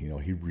postseason.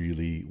 He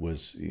really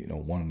was,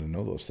 wanted to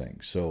know those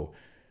things. So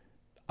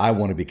I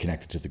want to be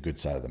connected to the good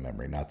side of the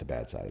memory, not the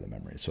bad side of the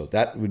memory. So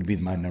that would be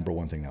my number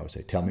one thing I would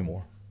say. Tell me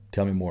more.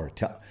 Tell me more.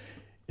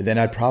 Then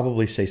I'd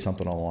probably say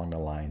something along the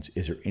lines,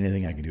 is there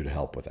anything I can do to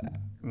help with that?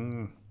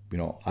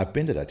 I've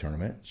been to that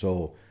tournament,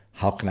 so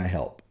how can I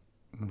help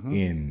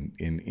in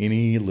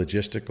any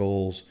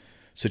logistical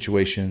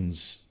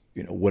situations,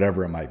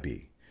 whatever it might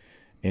be,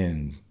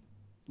 and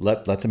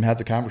let them have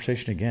the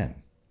conversation again.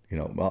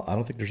 Well, I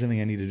don't think there's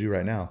anything I need to do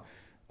right now.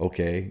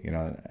 Okay,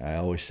 I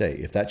always say,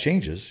 if that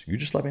changes, you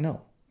just let me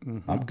know.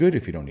 I'm good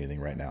if you don't need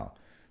anything right now,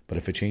 but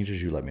if it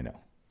changes, you let me know.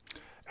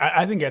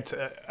 I think that's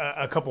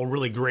a couple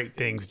really great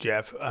things,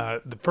 Jeff.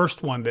 The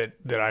first one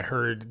that I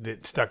heard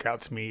that stuck out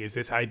to me is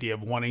this idea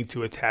of wanting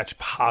to attach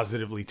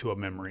positively to a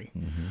memory.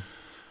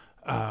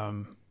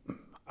 I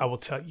will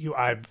tell you,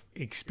 I've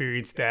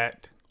experienced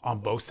that on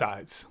both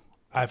sides.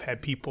 I've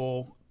had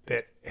people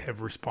that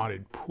have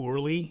responded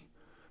poorly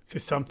to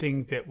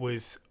something that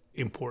was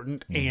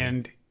important,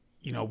 and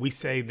we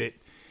say that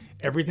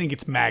everything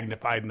gets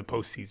magnified in the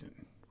postseason,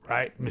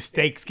 right?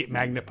 Mistakes get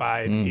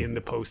magnified in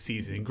the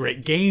postseason.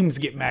 Great games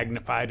get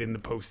magnified in the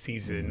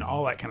postseason,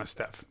 all that kind of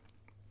stuff.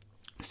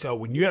 So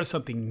when you have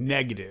something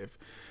negative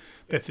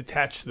that's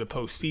attached to the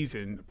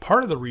postseason,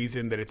 part of the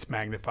reason that it's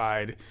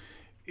magnified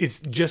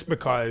is just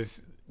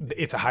because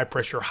it's a high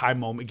pressure, high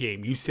moment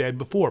game. You said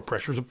before,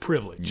 pressure is a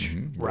privilege,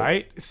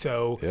 right?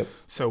 So,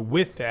 so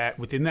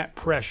within that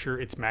pressure,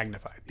 it's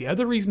magnified. The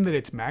other reason that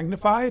it's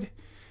magnified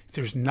is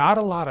there's not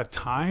a lot of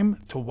time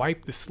to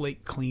wipe the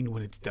slate clean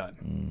when it's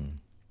done.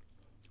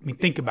 I mean,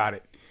 think about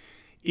it.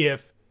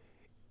 If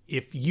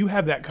you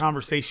have that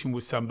conversation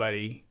with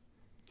somebody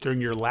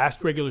during your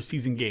last regular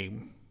season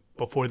game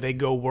before they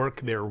go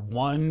work their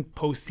one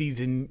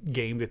postseason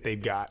game that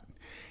they've got,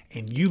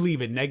 and you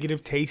leave a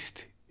negative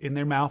taste in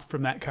their mouth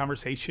from that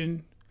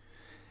conversation,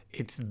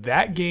 it's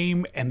that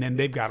game, and then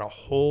they've got a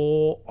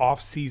whole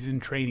off-season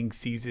training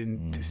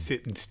season to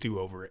sit and stew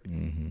over it.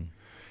 And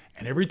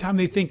every time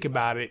they think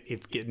about it,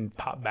 it's getting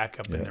popped back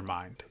up in their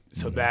mind.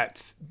 So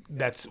that's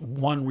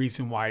one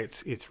reason why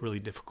it's really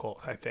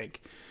difficult, I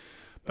think.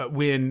 But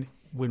when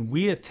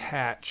we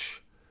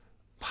attach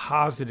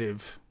positively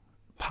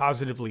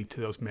to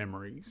those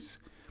memories,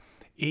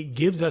 it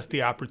gives us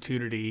the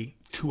opportunity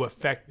to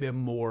affect them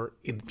more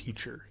in the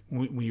future.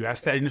 When you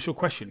ask that initial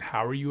question,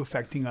 how are you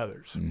affecting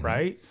others,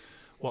 right?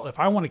 Well, if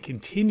I want to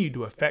continue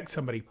to affect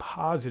somebody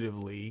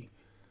positively,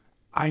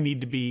 I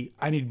need to be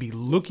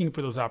looking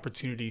for those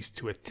opportunities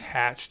to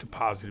attach to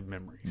positive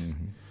memories.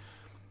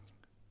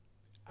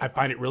 I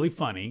find it really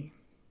funny.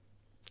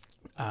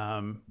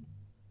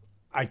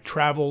 I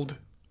traveled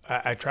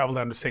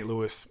down to St.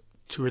 Louis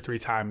 2 or 3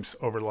 times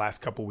over the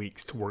last couple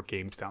weeks to work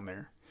games down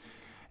there.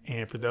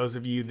 And for those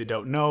of you that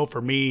don't know, for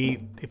me,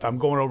 if I'm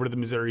going over to the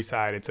Missouri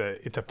side, it's a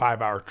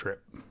 5-hour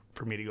trip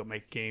for me to go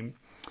make a game.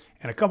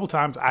 And a couple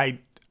times I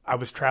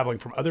was traveling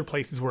from other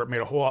places where it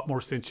made a whole lot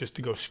more sense just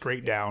to go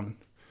straight down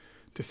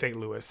to St.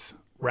 Louis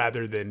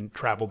rather than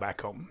travel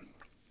back home.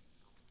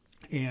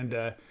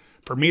 And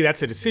for me,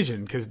 that's a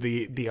decision because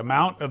the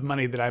amount of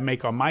money that I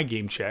make on my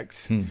game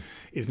checks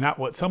is not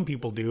what some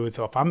people do. And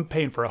so if I'm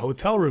paying for a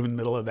hotel room in the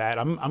middle of that,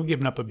 I'm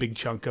giving up a big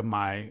chunk of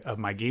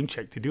my game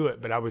check to do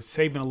it. But I was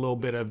saving a little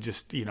bit of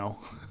just,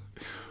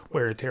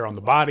 wear and tear on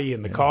the body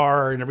and the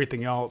car and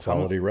everything else.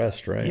 Quality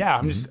rest, right? Yeah,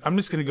 I'm just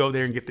going to go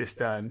there and get this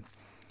done.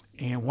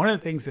 And one of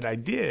the things that I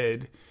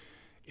did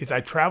is I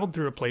traveled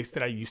through a place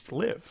that I used to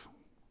live.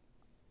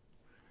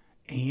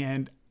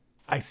 And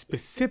I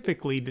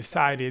specifically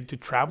decided to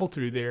travel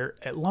through there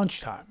at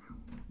lunchtime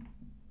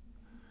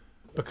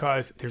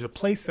because there's a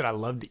place that I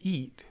love to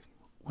eat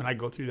when I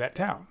go through that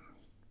town.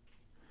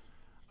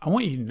 I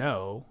want you to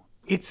know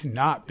it's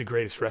not the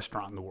greatest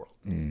restaurant in the world.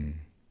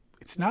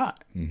 It's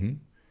not.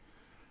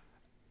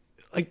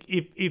 Like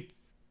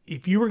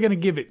if you were going to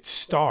give it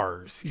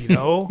stars,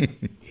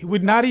 it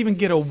would not even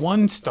get a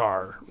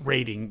 1-star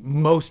rating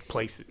most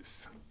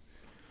places.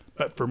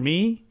 But for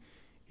me,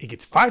 it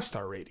gets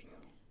 5-star rating.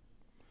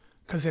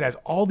 Because it has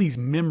all these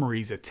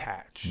memories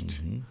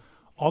attached,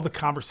 all the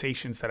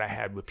conversations that I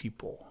had with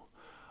people,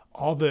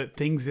 all the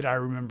things that I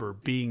remember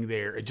being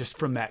there, and just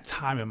from that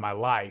time in my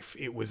life,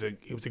 it was a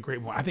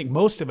great one. I think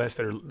most of us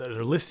that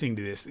are listening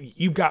to this,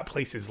 you've got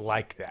places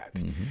like that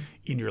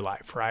in your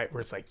life, right?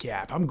 Where it's like,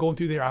 yeah, if I'm going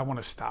through there, I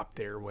want to stop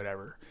there or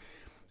whatever.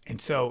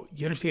 And so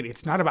you understand,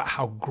 it's not about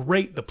how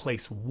great the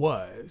place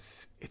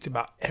was; it's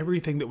about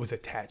everything that was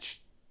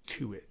attached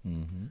to it.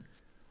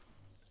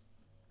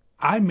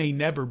 I may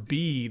never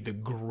be the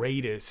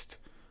greatest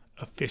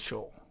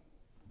official.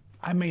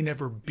 I may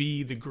never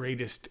be the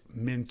greatest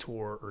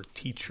mentor or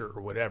teacher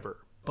or whatever.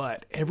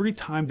 But every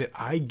time that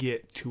I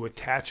get to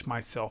attach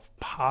myself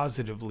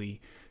positively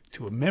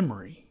to a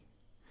memory,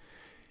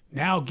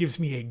 now gives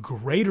me a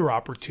greater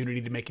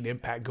opportunity to make an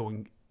impact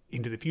going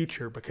into the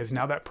future, because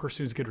now that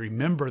person is going to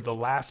remember the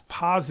last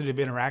positive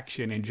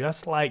interaction. And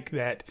just like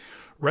that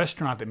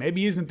restaurant that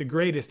maybe isn't the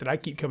greatest that I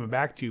keep coming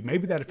back to,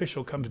 maybe that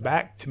official comes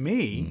back to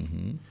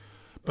me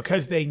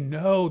because they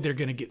know they're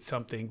going to get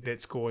something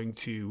that's going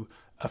to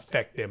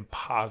affect them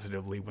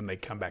positively when they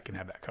come back and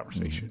have that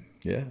conversation.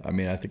 Yeah, I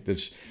mean, I think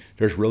there's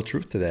real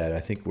truth to that. I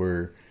think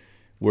we're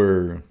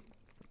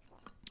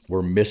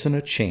missing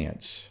a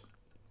chance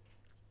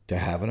to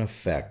have an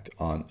effect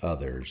on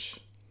others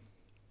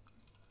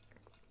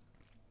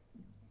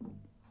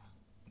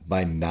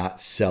by not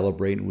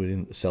celebrating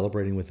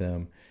with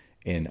them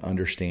and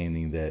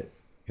understanding that,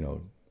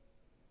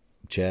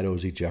 Chad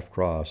Ozy, Jeff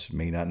Cross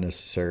may not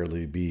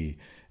necessarily be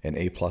an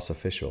A+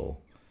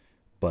 official,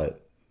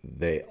 but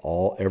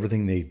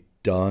everything they've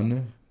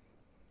done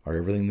or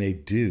everything they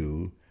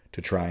do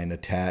to try and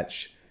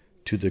attach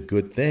to the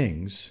good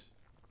things,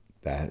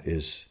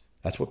 that's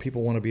what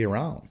people want to be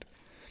around.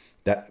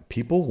 That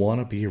people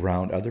want to be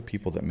around other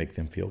people that make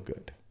them feel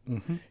good.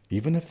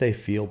 Even if they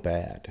feel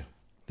bad,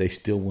 they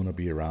still want to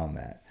be around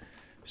that.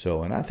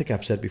 So, and I think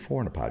I've said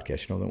before in a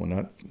podcast, that when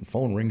that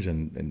phone rings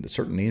and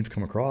certain names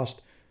come across,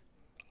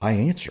 I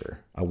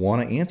answer. I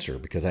want to answer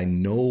because I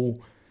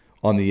know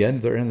on the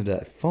other end of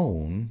that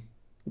phone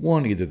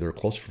one, either they're a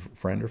close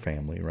friend or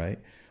family, right?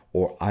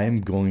 Or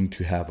I'm going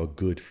to have a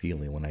good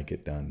feeling when I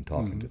get done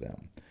talking to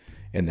them.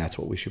 And that's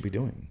what we should be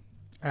doing.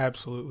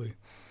 Absolutely.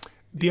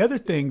 The other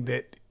thing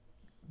that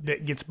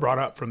gets brought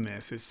up from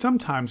this is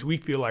sometimes we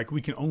feel like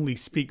we can only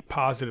speak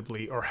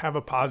positively or have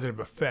a positive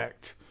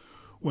effect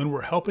when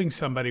we're helping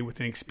somebody with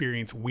an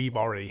experience we've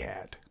already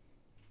had.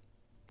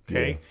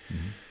 Okay? Yeah.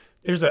 Mm-hmm.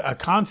 There's a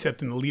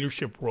concept in the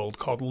leadership world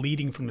called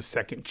leading from the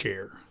second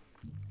chair.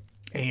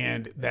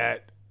 And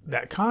that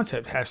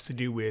concept has to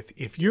do with,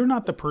 if you're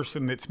not the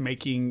person that's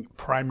making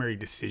primary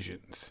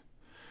decisions,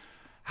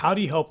 how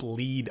do you help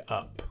lead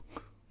up?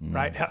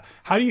 Right?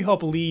 How do you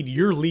help lead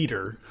your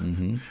leader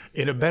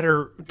in a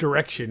better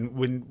direction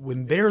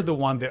when they're the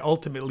one that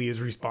ultimately is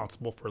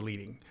responsible for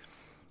leading?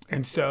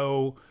 And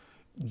so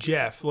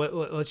Jeff,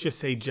 let's just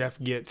say Jeff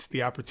gets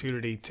the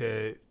opportunity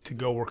to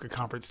go work a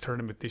conference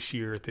tournament this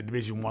year at the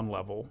Division I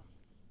level.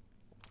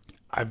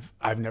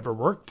 I've never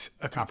worked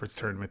a conference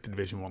tournament at the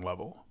Division I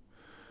level.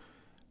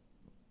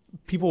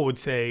 People would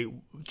say,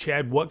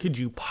 Chad, what could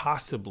you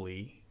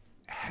possibly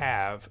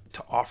have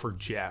to offer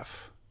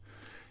Jeff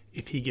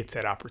if he gets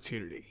that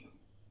opportunity?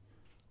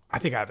 I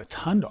think I have a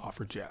ton to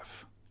offer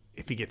Jeff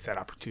if he gets that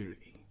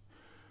opportunity.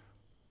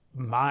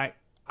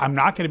 I'm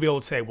not going to be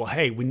able to say, well,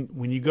 hey,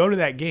 when you go to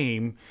that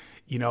game,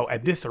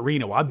 at this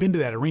arena, well, I've been to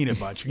that arena a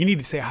bunch. You need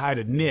to say hi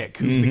to Nick,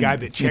 who's the guy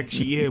that checks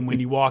you in when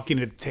you walk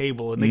into the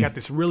table, and they got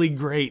this really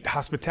great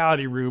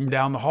hospitality room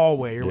down the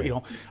hallway.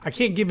 Or I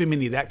can't give him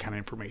any of that kind of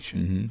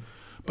information.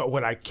 But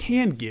what I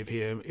can give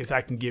him is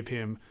I can give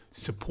him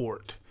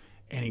support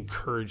and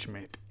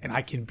encouragement, and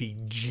I can be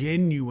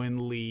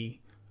genuinely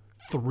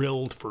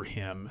thrilled for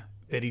him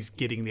that he's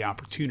getting the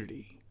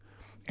opportunity.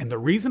 And the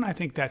reason I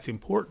think that's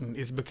important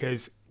is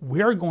because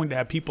we are going to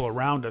have people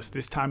around us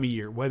this time of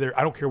year, whether,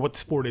 I don't care what the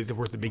sport is, if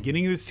we're at the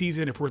beginning of the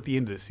season, if we're at the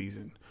end of the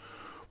season,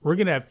 we're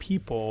going to have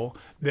people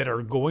that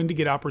are going to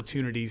get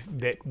opportunities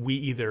that we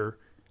either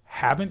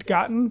haven't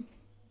gotten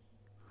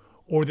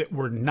or that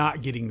we're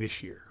not getting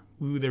this year.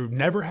 We either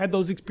never had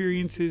those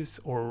experiences,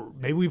 or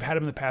maybe we've had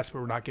them in the past, but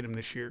we're not getting them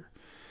this year.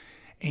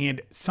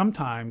 And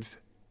sometimes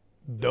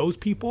those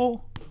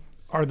people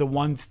are the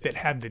ones that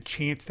have the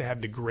chance to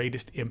have the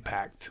greatest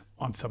impact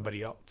on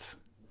somebody else.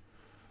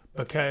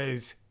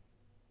 Because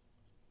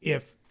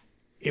if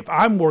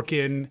I'm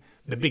working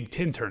the Big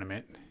Ten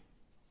tournament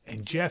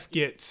and Jeff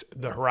gets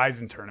the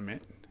Horizon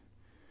tournament,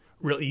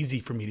 real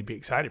easy for me to be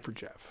excited for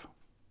Jeff.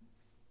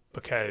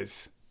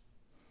 Because,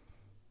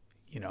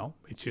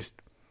 it's just...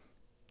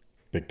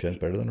 Big Ten's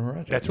better than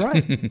Horizon. That's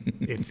right.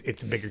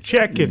 It's a bigger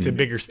check. It's a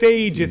bigger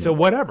stage. It's a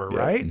whatever,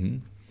 right?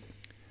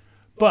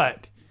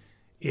 But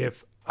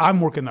if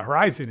I'm working the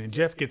Horizon and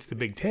Jeff gets the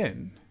Big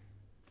Ten,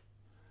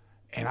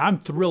 and I'm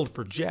thrilled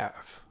for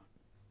Jeff,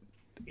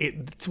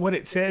 it's what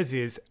it says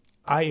is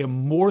I am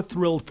more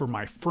thrilled for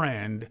my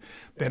friend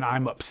than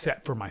I'm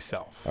upset for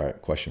myself. All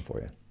right, question for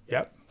you.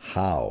 Yep.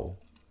 How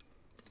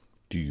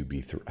do you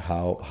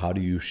how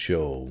do you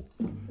show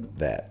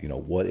that?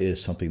 What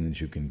is something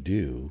that you can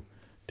do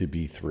to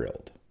be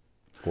thrilled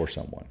for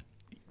someone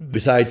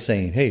besides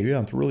saying, hey, yeah,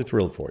 I'm really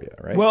thrilled for you,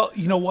 right? Well,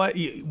 you know what?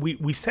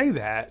 We say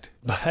that,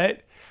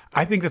 but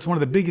I think that's one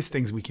of the biggest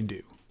things we can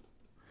do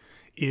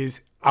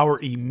is our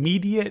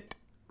immediate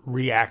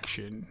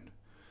reaction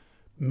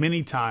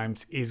many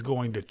times is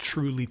going to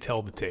truly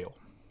tell the tale.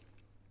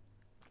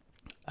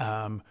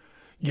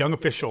 Young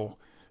official,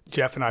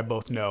 Jeff and I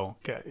both know,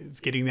 is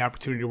getting the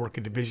opportunity to work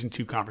a Division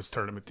II conference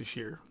tournament this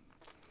year.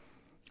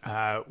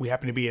 We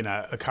happened to be in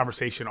a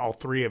conversation, all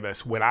three of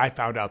us, when I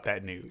found out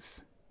that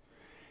news.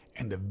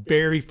 And the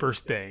very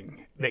first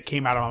thing that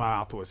came out of my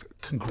mouth was,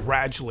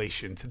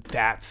 congratulations,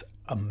 that's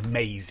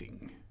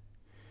amazing.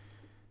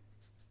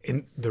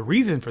 And the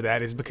reason for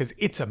that is because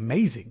it's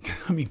amazing.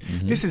 I mean,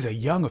 this is a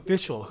young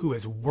official who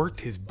has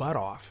worked his butt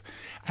off.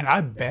 And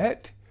I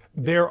bet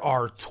there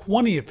are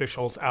 20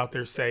 officials out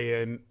there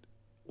saying,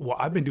 well,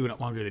 I've been doing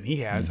it longer than he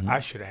has. I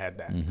should have had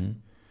that.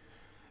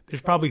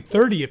 There's probably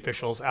 30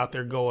 officials out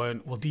there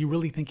going, well, do you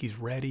really think he's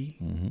ready?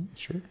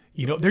 Sure.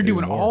 They're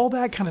doing all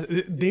that kind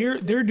of,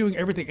 they're doing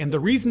everything. And the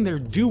reason they're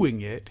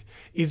doing it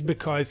is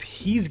because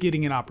he's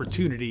getting an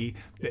opportunity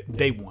that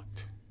they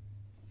want.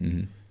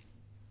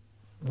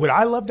 Would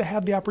I love to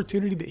have the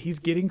opportunity that he's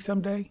getting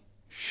someday?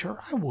 Sure,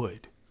 I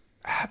would.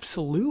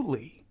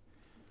 Absolutely.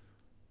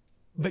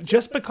 But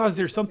just because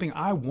there's something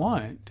I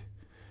want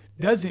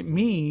doesn't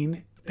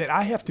mean that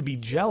I have to be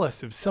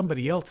jealous of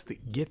somebody else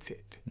that gets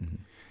it.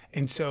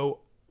 And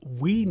so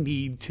we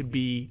need to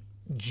be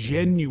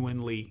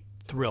genuinely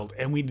thrilled,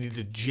 and we need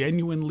to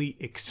genuinely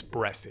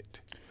express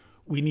it.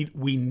 We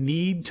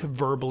need to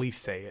verbally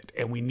say it,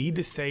 and we need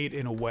to say it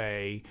in a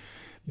way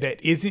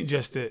that isn't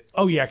just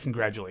oh yeah,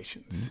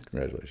 congratulations.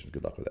 Congratulations.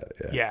 Good luck with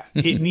that. Yeah.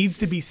 It needs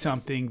to be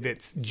something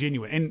that's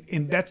genuine,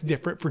 and that's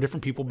different for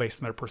different people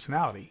based on their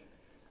personality.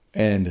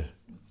 And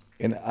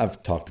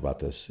I've talked about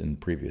this in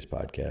previous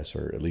podcasts,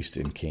 or at least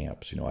in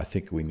camps. I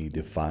think we need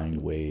to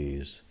find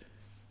ways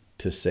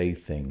to say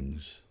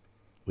things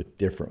with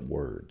different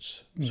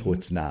words, so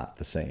it's not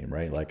the same,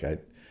 right? Like I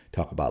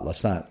talk about,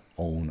 let's not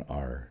own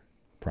our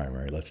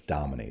primary. Let's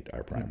dominate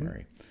our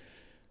primary.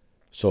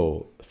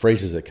 So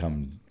phrases that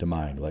come to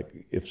mind,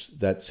 like if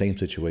that same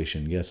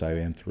situation, yes, I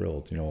am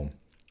thrilled.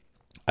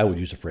 I would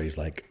use a phrase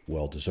like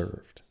 "well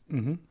deserved."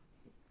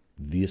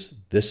 This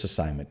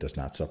assignment does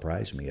not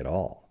surprise me at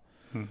all.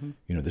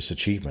 This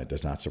achievement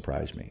does not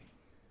surprise me.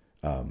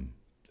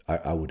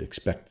 I would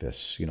expect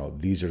this.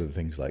 These are the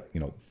things like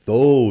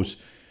those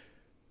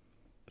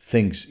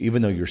things.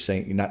 Even though you're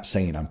not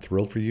saying I'm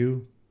thrilled for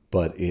you,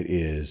 but it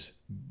is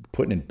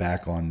putting it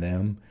back on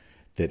them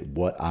that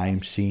what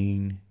I'm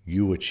seeing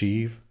you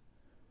achieve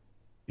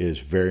is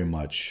very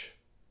much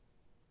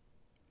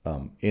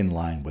in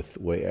line with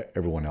the way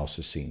everyone else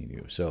is seeing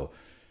you. So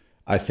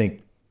I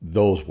think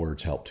those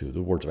words help too,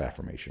 the words of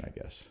affirmation, I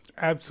guess.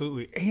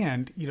 Absolutely.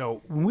 And,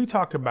 when we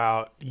talk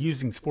about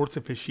using sports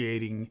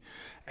officiating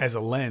as a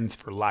lens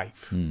for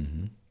life,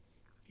 I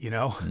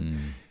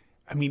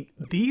mean,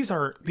 these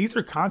are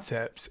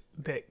concepts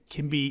that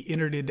can be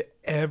entered into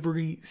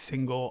every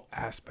single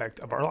aspect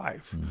of our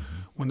life.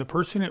 When the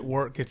person at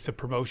work gets the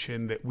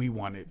promotion that we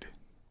wanted,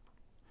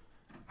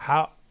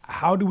 how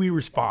do we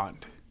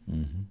respond?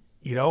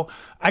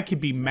 I could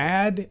be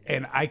mad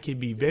and I could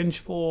be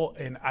vengeful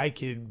and I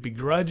could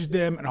begrudge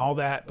them and all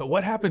that. But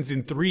what happens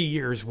in 3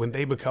 years when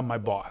they become my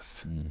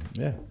boss?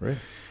 Yeah, right.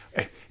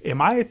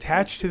 Am I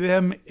attached to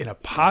them in a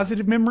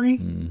positive memory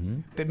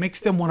that makes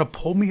them want to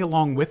pull me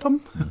along with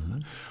them?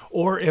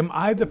 Or am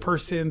I the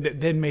person that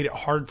then made it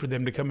hard for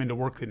them to come into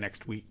work the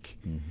next week?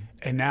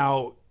 And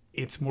now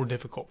it's more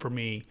difficult for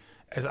me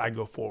as I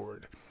go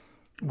forward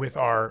with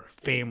our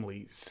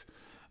families,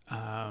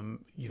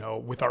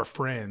 with our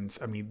friends.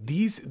 I mean,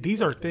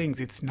 these are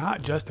things, it's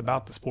not just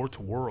about the sports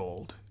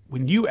world.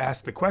 When you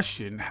ask the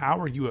question, how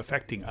are you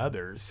affecting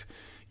others?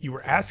 You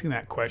were asking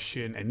that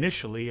question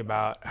initially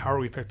about how are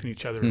we affecting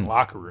each other in the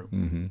locker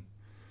room.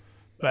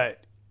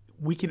 But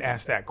we can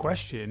ask that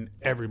question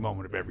every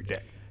moment of every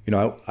day.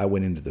 I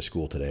went into the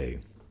school today,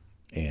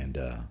 and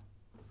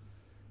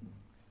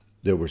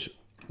there was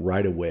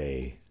right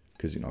away,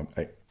 because,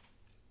 we're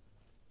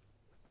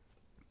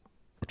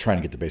trying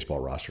to get the baseball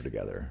roster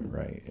together,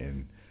 right?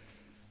 And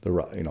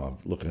I'm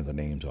looking at the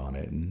names on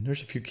it, and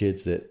there's a few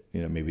kids that,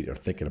 maybe are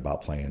thinking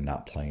about playing,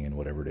 not playing,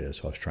 whatever it is.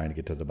 So I was trying to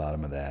get to the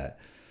bottom of that.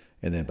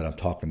 But I'm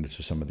talking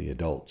to some of the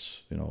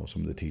adults,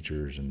 some of the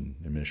teachers and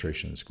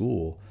administration in the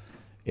school,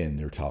 and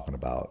they're talking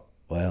about,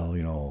 2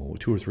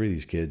 or 3 of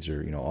these kids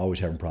are, always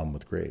having a problem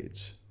with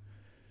grades.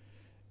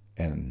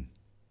 And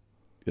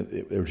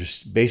they were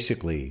just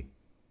basically,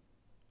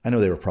 I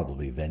know they were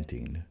probably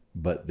venting,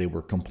 but they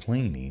were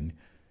complaining,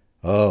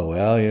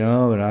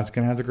 they're not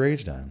going to have the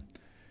grades done.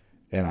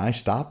 And I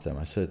stopped them.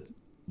 I said,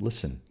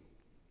 listen,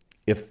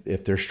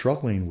 if they're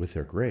struggling with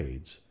their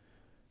grades,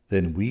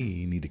 then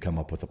we need to come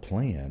up with a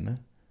plan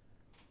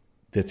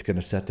that's going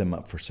to set them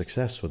up for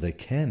success so they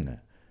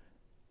can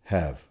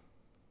have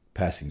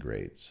passing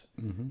grades.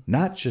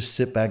 Not just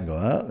sit back and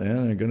go,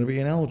 they're going to be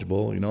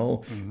ineligible,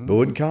 but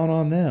wouldn't count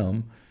on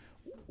them.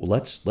 Well,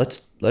 let's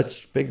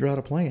figure out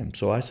a plan.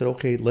 So I said,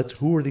 okay,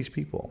 who are these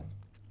people?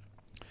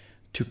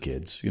 2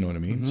 kids, you know what I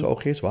mean? So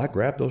I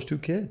grabbed those 2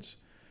 kids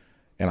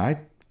and I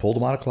pulled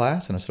them out of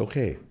class and I said,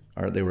 okay,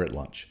 all right, they were at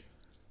lunch.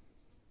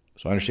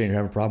 So I understand you're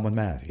having a problem with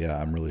math. Yeah,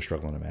 I'm really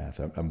struggling with math.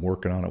 I'm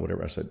working on it,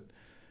 whatever. I said,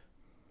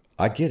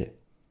 I get it.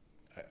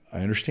 I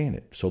understand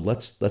it. So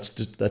let's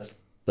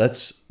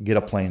get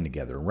a plan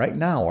together. Right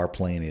now, our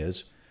plan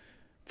is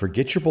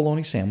forget your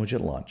bologna sandwich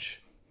at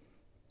lunch.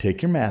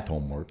 Take your math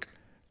homework.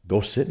 Go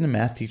sit in the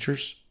math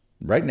teacher's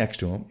right next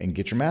to him and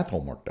get your math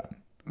homework done.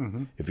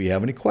 If you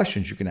have any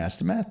questions, you can ask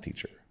the math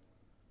teacher.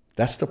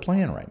 That's the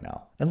plan right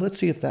now. And let's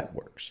see if that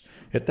works.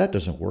 If that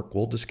doesn't work,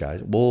 we'll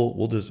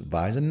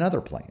devise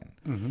another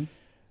plan.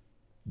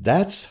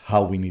 That's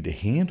how we need to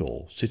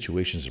handle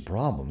situations and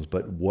problems.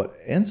 But what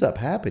ends up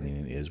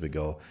happening is we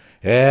go,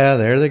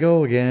 there they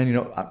go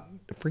again.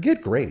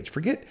 Forget grades.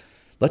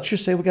 Let's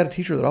just say we got a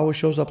teacher that always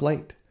shows up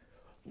late.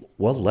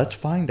 Well, let's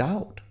find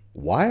out.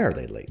 Why are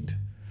they late?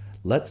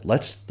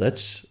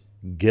 Let's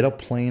get a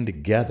plan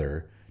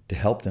together to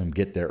help them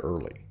get there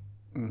early.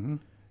 And,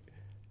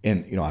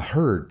 I've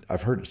heard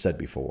it said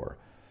before.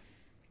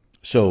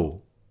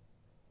 So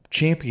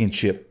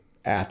championship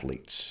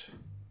athletes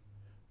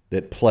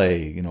that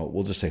play,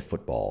 we'll just say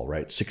football,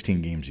 right?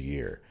 16 games a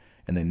year,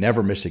 and they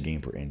never miss a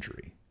game for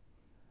injury.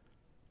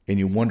 And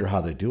you wonder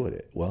how they do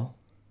it. Well,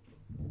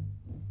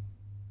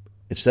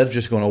 instead of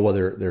just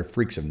going, they're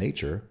freaks of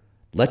nature,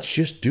 let's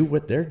just do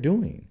what they're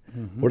doing.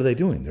 What are they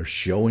doing? They're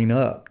showing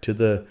up to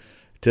the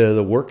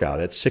workout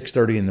at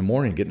 6:30 in the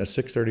morning, getting a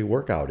 6:30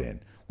 workout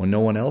in when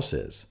no one else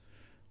is.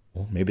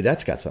 Well, maybe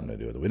that's got something to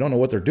do with it. We don't know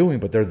what they're doing,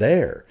 but they're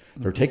there.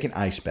 They're taking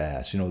ice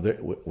baths.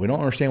 We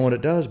don't understand what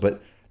it does,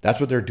 but that's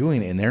what they're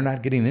doing, and they're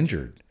not getting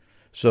injured.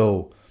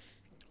 So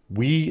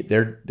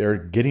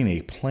they're getting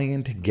a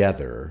plan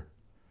together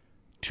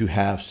to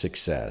have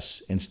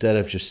success instead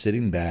of just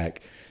sitting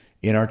back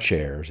in our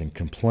chairs and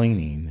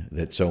complaining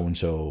that so and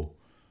so.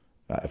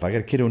 If I got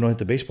a kid who don't hit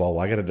the baseball,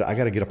 well, I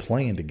got to get a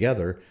plan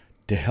together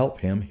to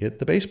help him hit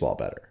the baseball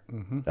better.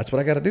 That's what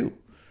I got to do.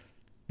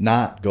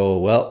 Not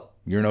go,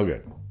 you're no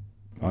good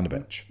on the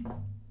bench.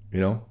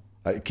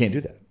 I can't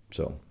do that.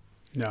 So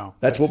No.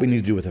 that's what we need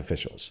to do with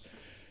officials.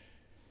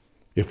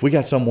 If we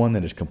got someone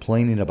that is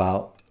complaining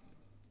about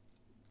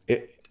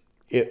it,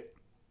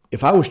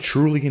 if I was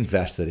truly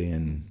invested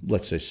in,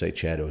 let's just say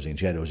Chad Ozy, and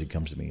Chad Ozy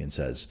comes to me and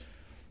says,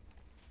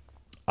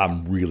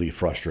 I'm really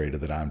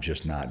frustrated that I'm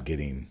just not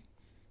getting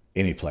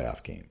any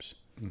playoff games.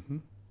 Mm-hmm.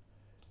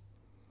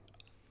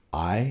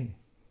 I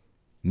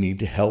need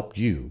to help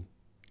you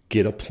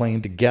get a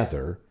plan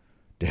together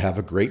to have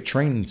a great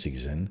training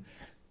season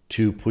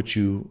to put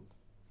you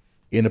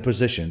in a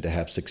position to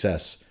have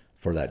success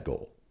for that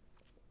goal.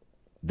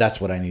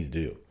 That's what I need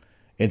to do.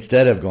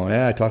 Instead of going,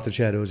 I talked to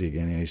Chad Ozy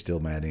again, and he's still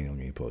mad he don't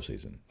get any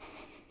postseason.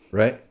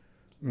 Right?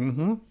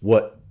 Mm-hmm.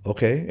 What?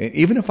 Okay. And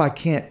even if I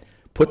can't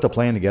put the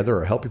plan together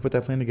or help you put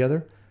that plan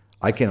together,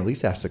 I can at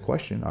least ask the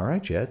question, all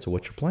right, Chad, so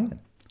what's your plan?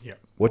 Yeah.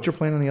 What's your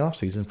plan in the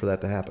offseason for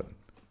that to happen,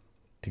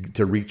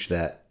 to reach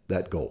that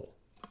goal?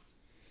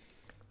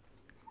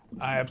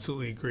 I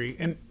absolutely agree.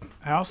 And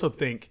I also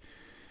think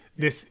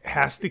this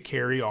has to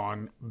carry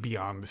on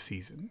beyond the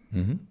season.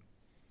 Mm-hmm.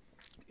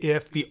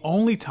 If the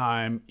only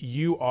time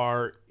you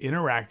are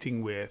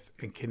interacting with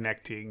and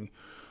connecting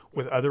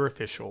with other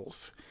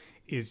officials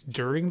is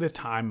during the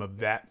time of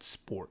that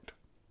sport,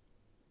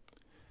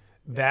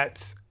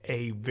 that's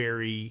a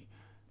very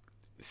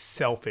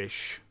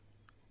selfish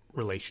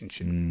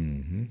relationship.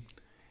 Mm-hmm.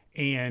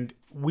 And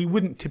we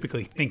wouldn't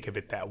typically think of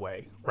it that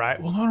way, right?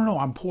 Well, no,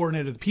 I'm pouring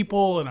into the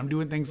people and I'm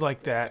doing things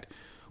like that.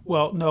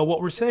 Well, no,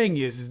 what we're saying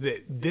is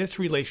that this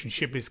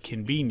relationship is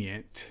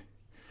convenient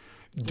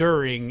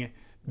during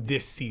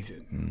this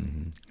season.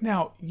 Mm-hmm.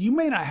 Now, you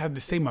may not have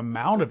the same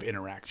amount of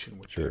interaction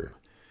with them,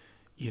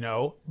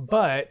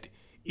 but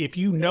if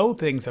you know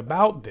things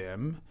about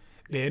them,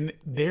 then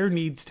there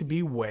needs to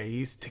be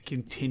ways to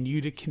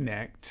continue to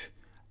connect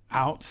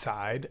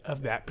outside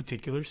of that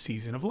particular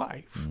season of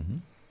life. Mm-hmm.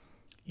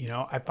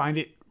 I find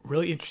it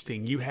really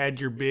interesting. You had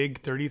your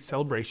big 30th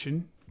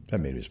celebration. That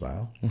made me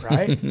smile.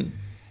 Right?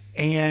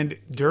 And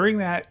during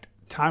that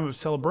time of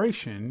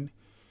celebration,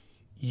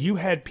 you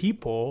had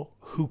people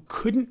who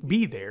couldn't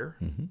be there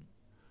mm-hmm.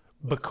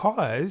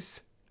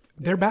 because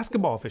they're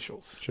basketball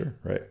officials. Sure,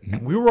 right. Mm-hmm.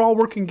 And we were all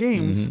working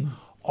games mm-hmm.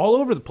 all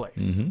over the place,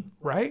 mm-hmm.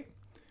 right?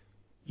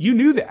 You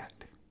knew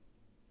that.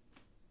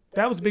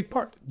 That was a big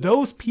part.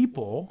 Those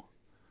people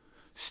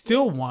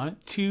still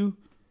want to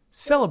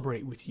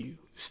celebrate with you.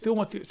 Still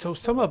want to. So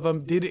some of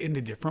them did it in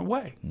a different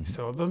way. Mm-hmm.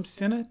 Some of them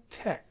sent a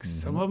text. Mm-hmm.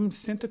 Some of them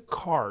sent a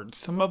card.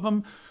 Some of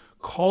them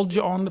called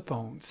you on the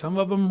phone. Some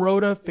of them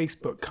wrote a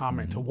Facebook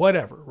comment mm-hmm. or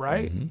whatever,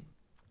 right? Mm-hmm.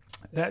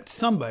 That's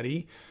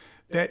somebody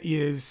that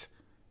is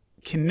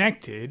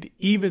connected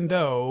even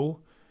though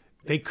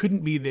they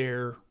couldn't be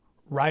there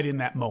right in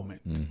that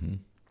moment. Mm-hmm.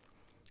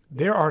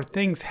 There are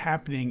things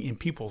happening in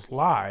people's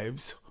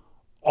lives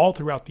all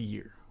throughout the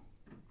year.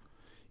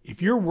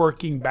 If you're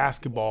working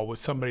basketball with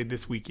somebody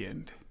this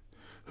weekend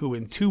who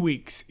in 2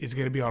 weeks is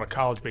going to be on a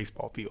college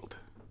baseball field,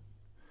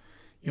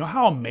 you know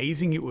how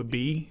amazing it would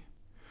be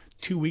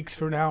 2 weeks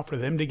from now for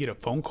them to get a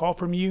phone call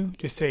from you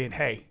just saying,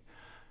 hey,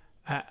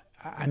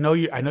 I know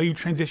you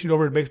transitioned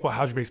over to baseball.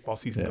 How's your baseball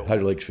season going? How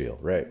do your legs feel?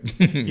 Right.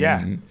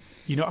 Yeah.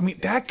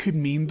 That could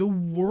mean the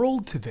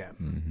world to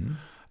them.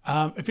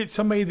 Mm-hmm. If it's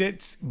somebody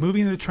that's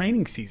moving into the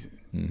training season,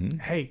 mm-hmm.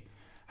 hey,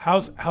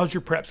 how's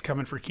your preps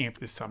coming for camp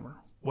this summer?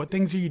 What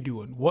things are you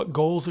doing? What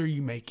goals are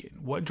you making?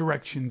 What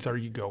directions are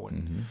you going?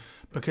 Mm-hmm.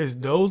 Because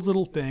those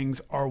little things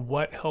are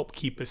what help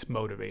keep us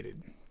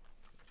motivated.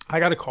 I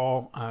got a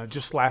call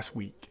just last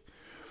week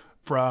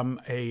from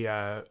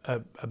a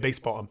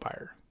baseball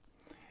umpire.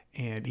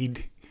 And he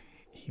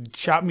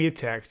shot me a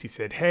text. He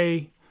said,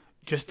 hey,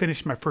 just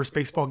finished my first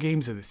baseball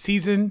games of the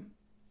season.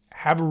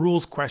 Have a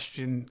rules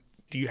question.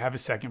 Do you have a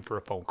second for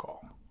a phone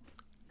call?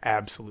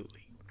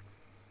 Absolutely.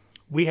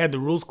 We had the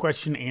rules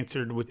question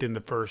answered within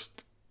the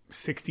first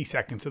 60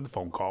 seconds of the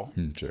phone call.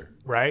 Sure.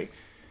 Right?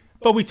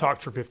 But we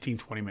talked for 15,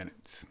 20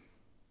 minutes.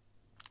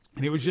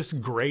 And it was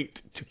just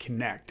great to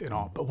connect and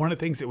all. But one of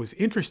the things that was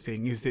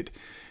interesting is that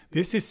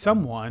this is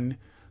someone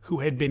who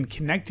had been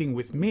connecting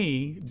with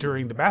me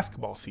during the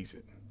basketball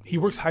season. He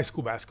works high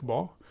school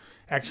basketball.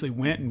 Actually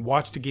went and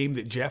watched a game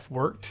that Jeff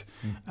worked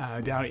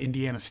down at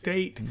Indiana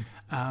State,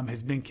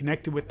 has been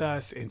connected with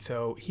us. And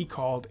so he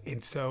called.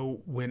 And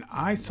so when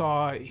I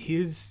saw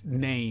his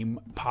name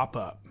pop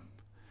up,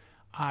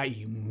 I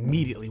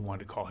immediately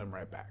wanted to call him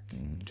right back,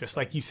 just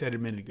like you said a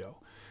minute ago.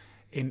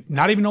 And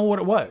not even know what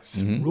it was.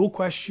 Mm-hmm. Rule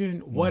question,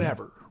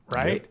 whatever,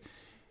 right? Yep.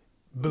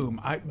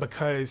 Boom.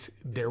 Because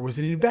there was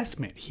an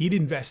investment. He'd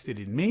invested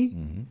in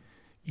me,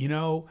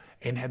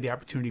 and had the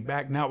opportunity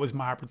back. Now it was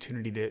my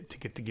opportunity to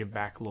get to give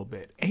back a little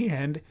bit.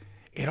 And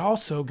it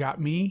also got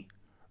me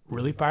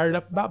really fired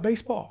up about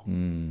baseball.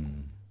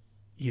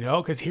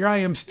 Because here I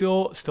am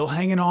still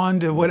hanging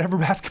on to whatever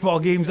basketball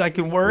games I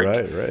can work.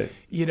 Right.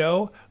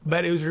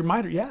 But it was a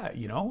reminder,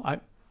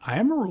 I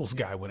am a rules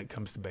guy when it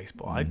comes to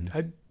baseball.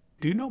 I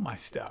do know my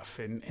stuff,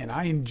 and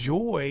I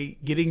enjoy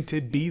getting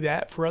to be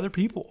that for other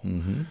people.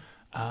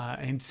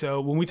 And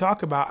so when we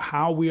talk about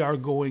how we are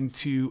going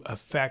to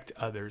affect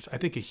others, I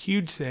think a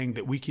huge thing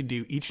that we can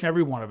do, each and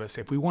every one of us,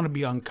 if we want to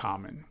be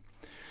uncommon,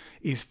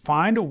 is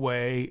find a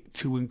way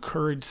to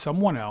encourage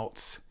someone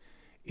else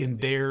in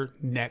their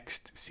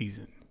next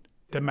season.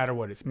 Doesn't matter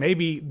what it is.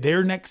 Maybe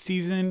their next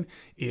season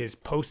is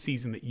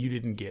postseason that you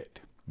didn't get.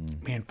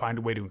 Man, find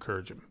a way to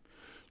encourage them.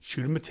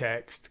 Shoot them a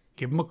text,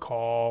 give them a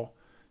call,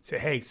 say,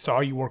 hey, saw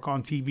you work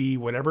on TV,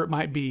 whatever it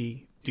might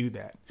be, do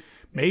that.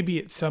 Maybe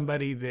it's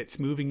somebody that's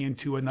moving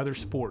into another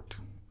sport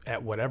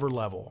at whatever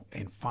level,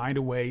 and find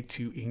a way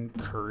to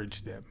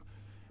encourage them.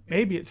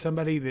 Maybe it's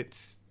somebody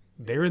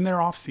they're in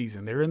their off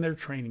season, they're in their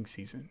training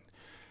season.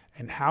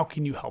 And how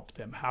can you help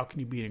them? How can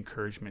you be an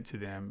encouragement to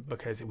them?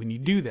 Because when you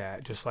do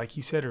that, just like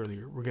you said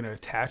earlier, we're going to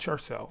attach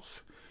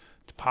ourselves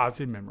to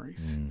positive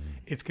memories.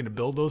 It's going to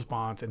build those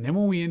bonds. And then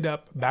when we end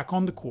up back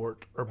on the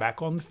court or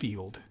back on the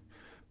field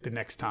the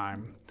next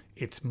time,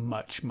 it's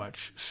much,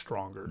 much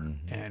stronger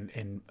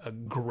and a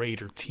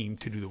greater team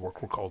to do the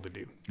work we're called to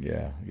do.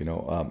 Yeah.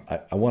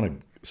 I want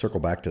to circle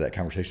back to that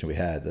conversation we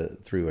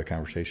had, through a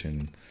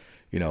conversation,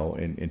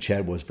 and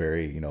Chad was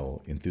very,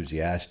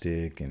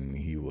 enthusiastic, and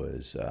he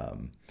was,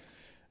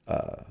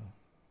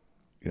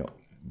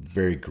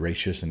 very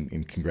gracious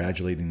in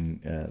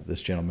congratulating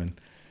this gentleman.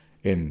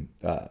 And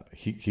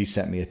he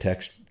sent me a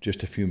text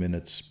just a few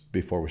minutes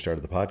before we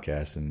started the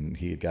podcast, and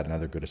he had got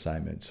another good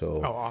assignment.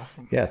 So,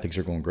 awesome. Yeah, things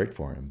are going great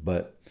for him.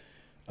 But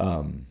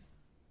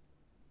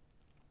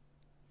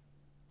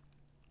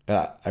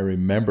I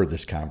remember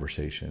this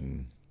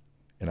conversation,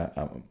 and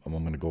I'm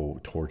going to go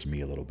towards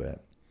me a little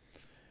bit.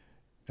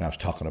 And I was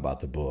talking about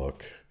the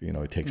book,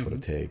 it takes what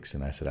it takes.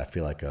 And I said, I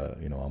feel like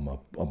I'm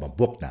a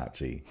book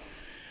Nazi.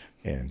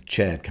 And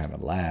Chad kind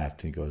of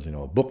laughed. He goes, a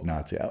book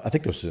Nazi. I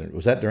think was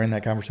that during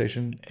that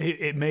conversation?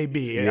 It may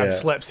be. Yeah. I've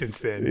slept since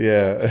then.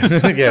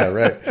 Yeah. Yeah,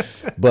 right.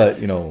 But,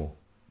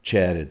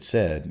 Chad had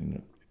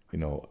said,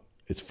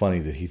 it's funny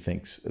that he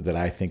thinks that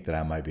I think that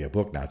I might be a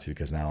book Nazi,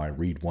 because now I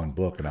read one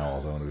book and now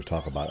I want to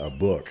talk about a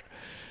book,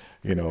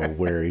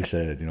 where he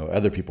said,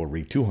 other people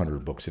read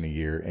 200 books in a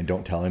year and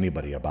don't tell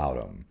anybody about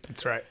them.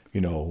 That's right.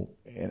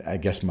 And I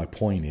guess my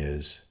point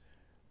is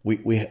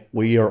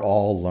we are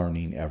all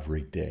learning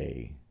every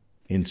day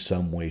in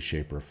some way,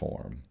 shape, or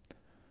form.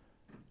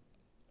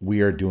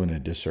 We are doing a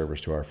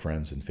disservice to our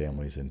friends and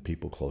families and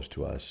people close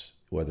to us,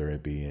 whether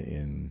it be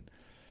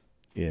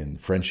in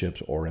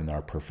friendships or in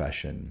our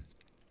profession,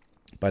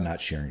 by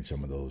not sharing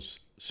some of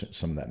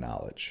that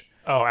knowledge.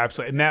 Oh,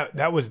 absolutely. And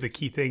that was the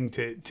key thing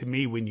to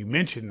me when you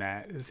mentioned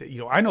that, is that,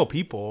 I know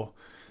people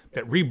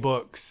that read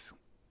books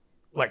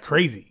like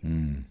crazy,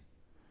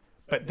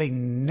 but they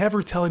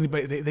never tell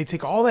anybody. They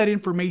take all that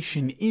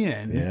information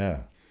in.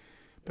 Yeah.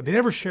 But they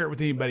never share it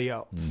with anybody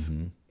else.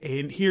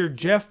 And here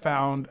Jeff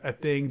found a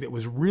thing that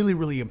was really,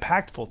 really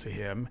impactful to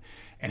him,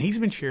 and he's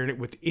been sharing it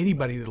with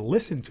anybody that'll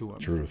listen to him.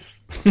 Truth.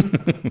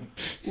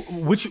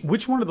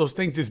 Which one of those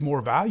things is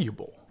more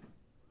valuable?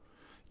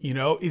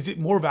 Is it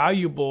more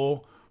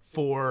valuable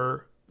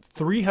for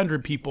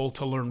 300 people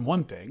to learn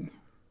one thing,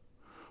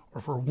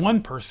 or for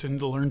one person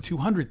to learn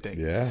 200 things?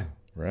 Yeah,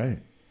 right.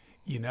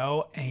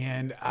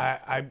 And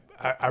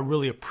I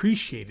really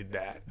appreciated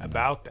that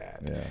about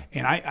that. Yeah.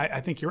 And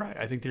I think you're right.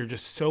 I think there are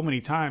just so many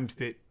times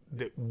that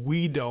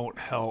we don't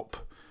help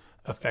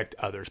affect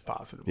others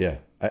positively. Yeah.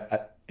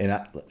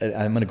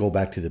 I'm going to go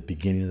back to the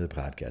beginning of the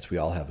podcast. We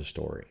all have a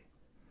story.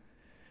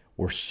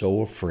 We're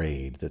so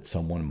afraid that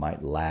someone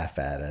might laugh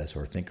at us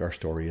or think our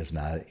story is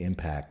not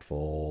impactful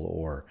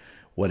or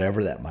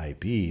whatever that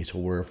might be. So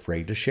we're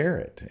afraid to share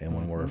it. And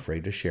when we're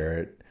afraid to share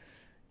it,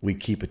 we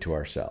keep it to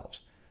ourselves.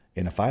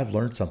 And if I've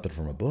learned something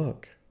from a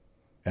book,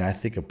 and I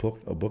think a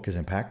book is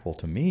impactful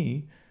to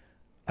me,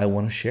 I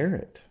want to share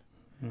it.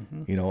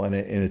 And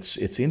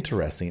it's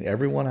interesting.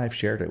 Everyone I've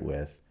shared it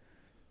with,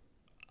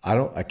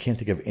 I can't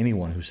think of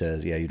anyone who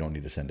says, "Yeah, you don't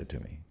need to send it to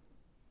me."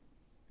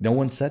 No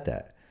one said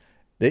that.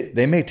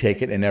 They may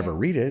take it and never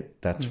read it.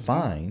 That's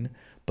fine.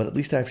 But at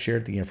least I've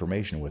shared the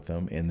information with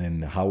them, and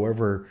then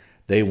however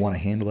they want to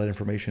handle that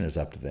information is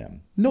up to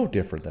them. No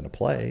different than a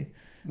play.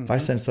 If I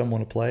send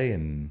someone a play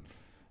and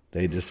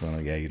they just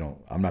want to,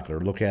 I'm not going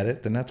to look at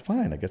it, then that's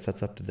fine. I guess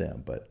that's up to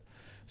them. But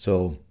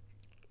so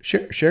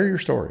share your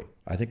story.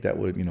 I think that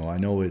would, I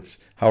know it's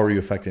how are you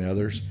affecting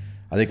others?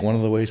 I think one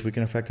of the ways we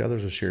can affect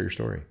others is share your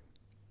story.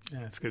 Yeah,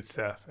 that's good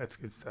stuff. That's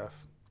good stuff.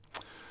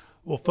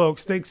 Well,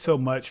 folks, thanks so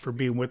much for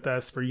being with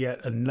us for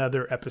yet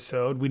another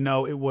episode. We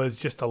know it was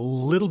just a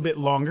little bit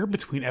longer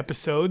between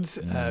episodes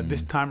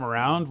this time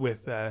around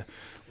with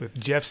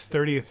Jeff's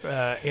 30th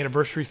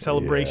anniversary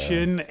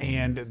celebration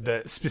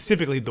and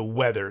specifically the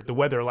weather. The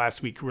weather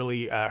last week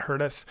really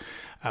hurt us.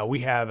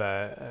 We have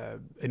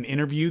an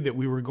interview that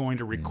we were going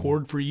to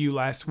record for you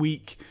last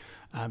week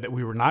that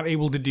we were not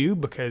able to do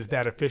because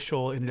that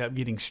official ended up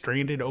getting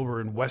stranded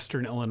over in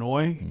Western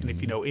Illinois. And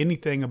if you know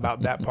anything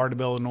about that part of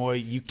Illinois,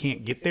 you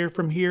can't get there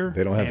from here.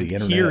 They don't have the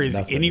internet. Here is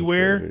nothing.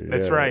 anywhere.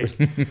 That's right.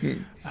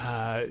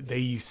 They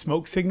use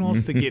smoke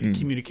signals to get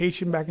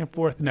communication back and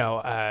forth.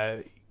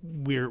 No,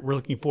 we're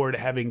looking forward to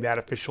having that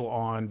official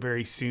on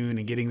very soon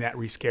and getting that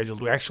rescheduled.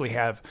 We actually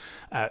have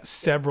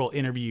several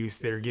interviews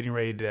that are getting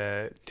ready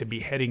to be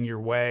heading your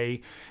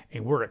way,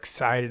 and we're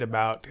excited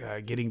about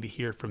getting to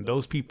hear from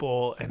those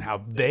people and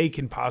how they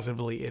can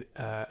positively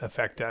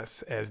affect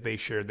us as they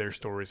share their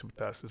stories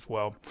with us as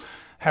well.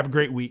 Have a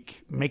great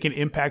week. Make an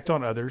impact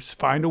on others.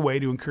 Find a way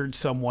to encourage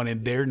someone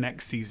in their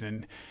next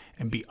season,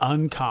 and be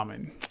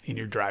uncommon in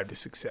your drive to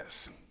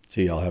success.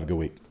 See y'all. Have a good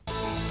week.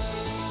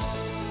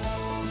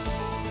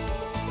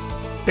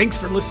 Thanks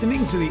for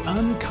listening to the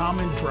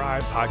Uncommon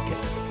Drive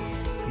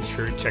podcast. Be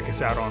sure to check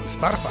us out on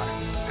Spotify,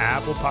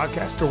 Apple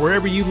Podcasts, or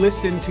wherever you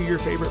listen to your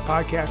favorite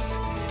podcasts.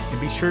 And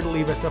be sure to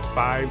leave us a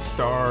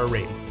 5-star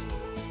rating.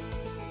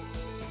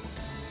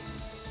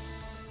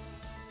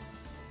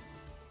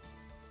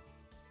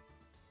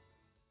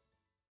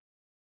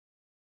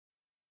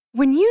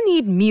 When you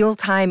need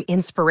mealtime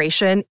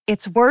inspiration,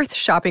 it's worth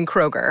shopping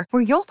Kroger,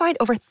 where you'll find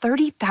over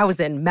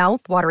 30,000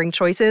 mouth-watering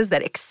choices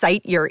that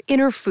excite your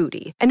inner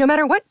foodie. And no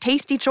matter what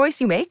tasty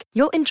choice you make,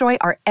 you'll enjoy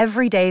our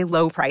everyday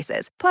low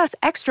prices, plus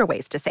extra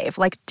ways to save,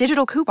 like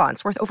digital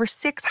coupons worth over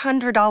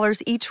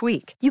 $600 each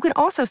week. You can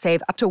also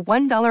save up to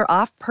 $1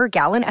 off per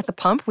gallon at the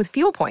pump with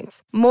fuel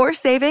points. More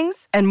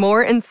savings and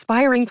more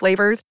inspiring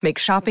flavors make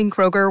shopping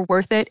Kroger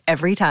worth it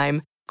every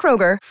time.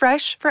 Kroger,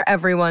 fresh for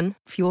everyone.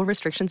 Fuel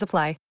restrictions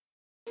apply.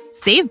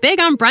 Save big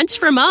on brunch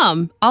for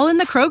mom, all in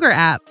the Kroger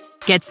app.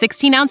 Get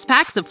 16-ounce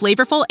packs of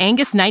flavorful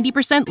Angus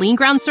 90% lean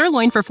ground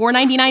sirloin for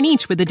 $4.99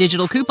 each with a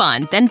digital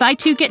coupon. Then buy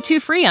 2, get 2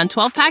 free on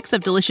 12 packs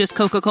of delicious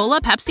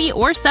Coca-Cola, Pepsi,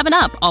 or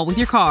 7-Up, all with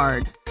your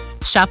card.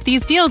 Shop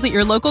these deals at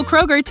your local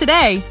Kroger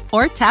today,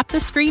 or tap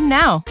the screen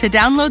now to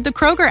download the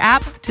Kroger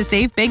app to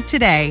save big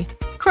today.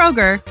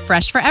 Kroger,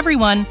 fresh for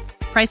everyone.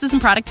 Prices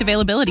and product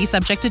availability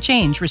subject to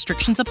change.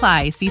 Restrictions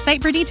apply. See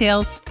site for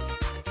details.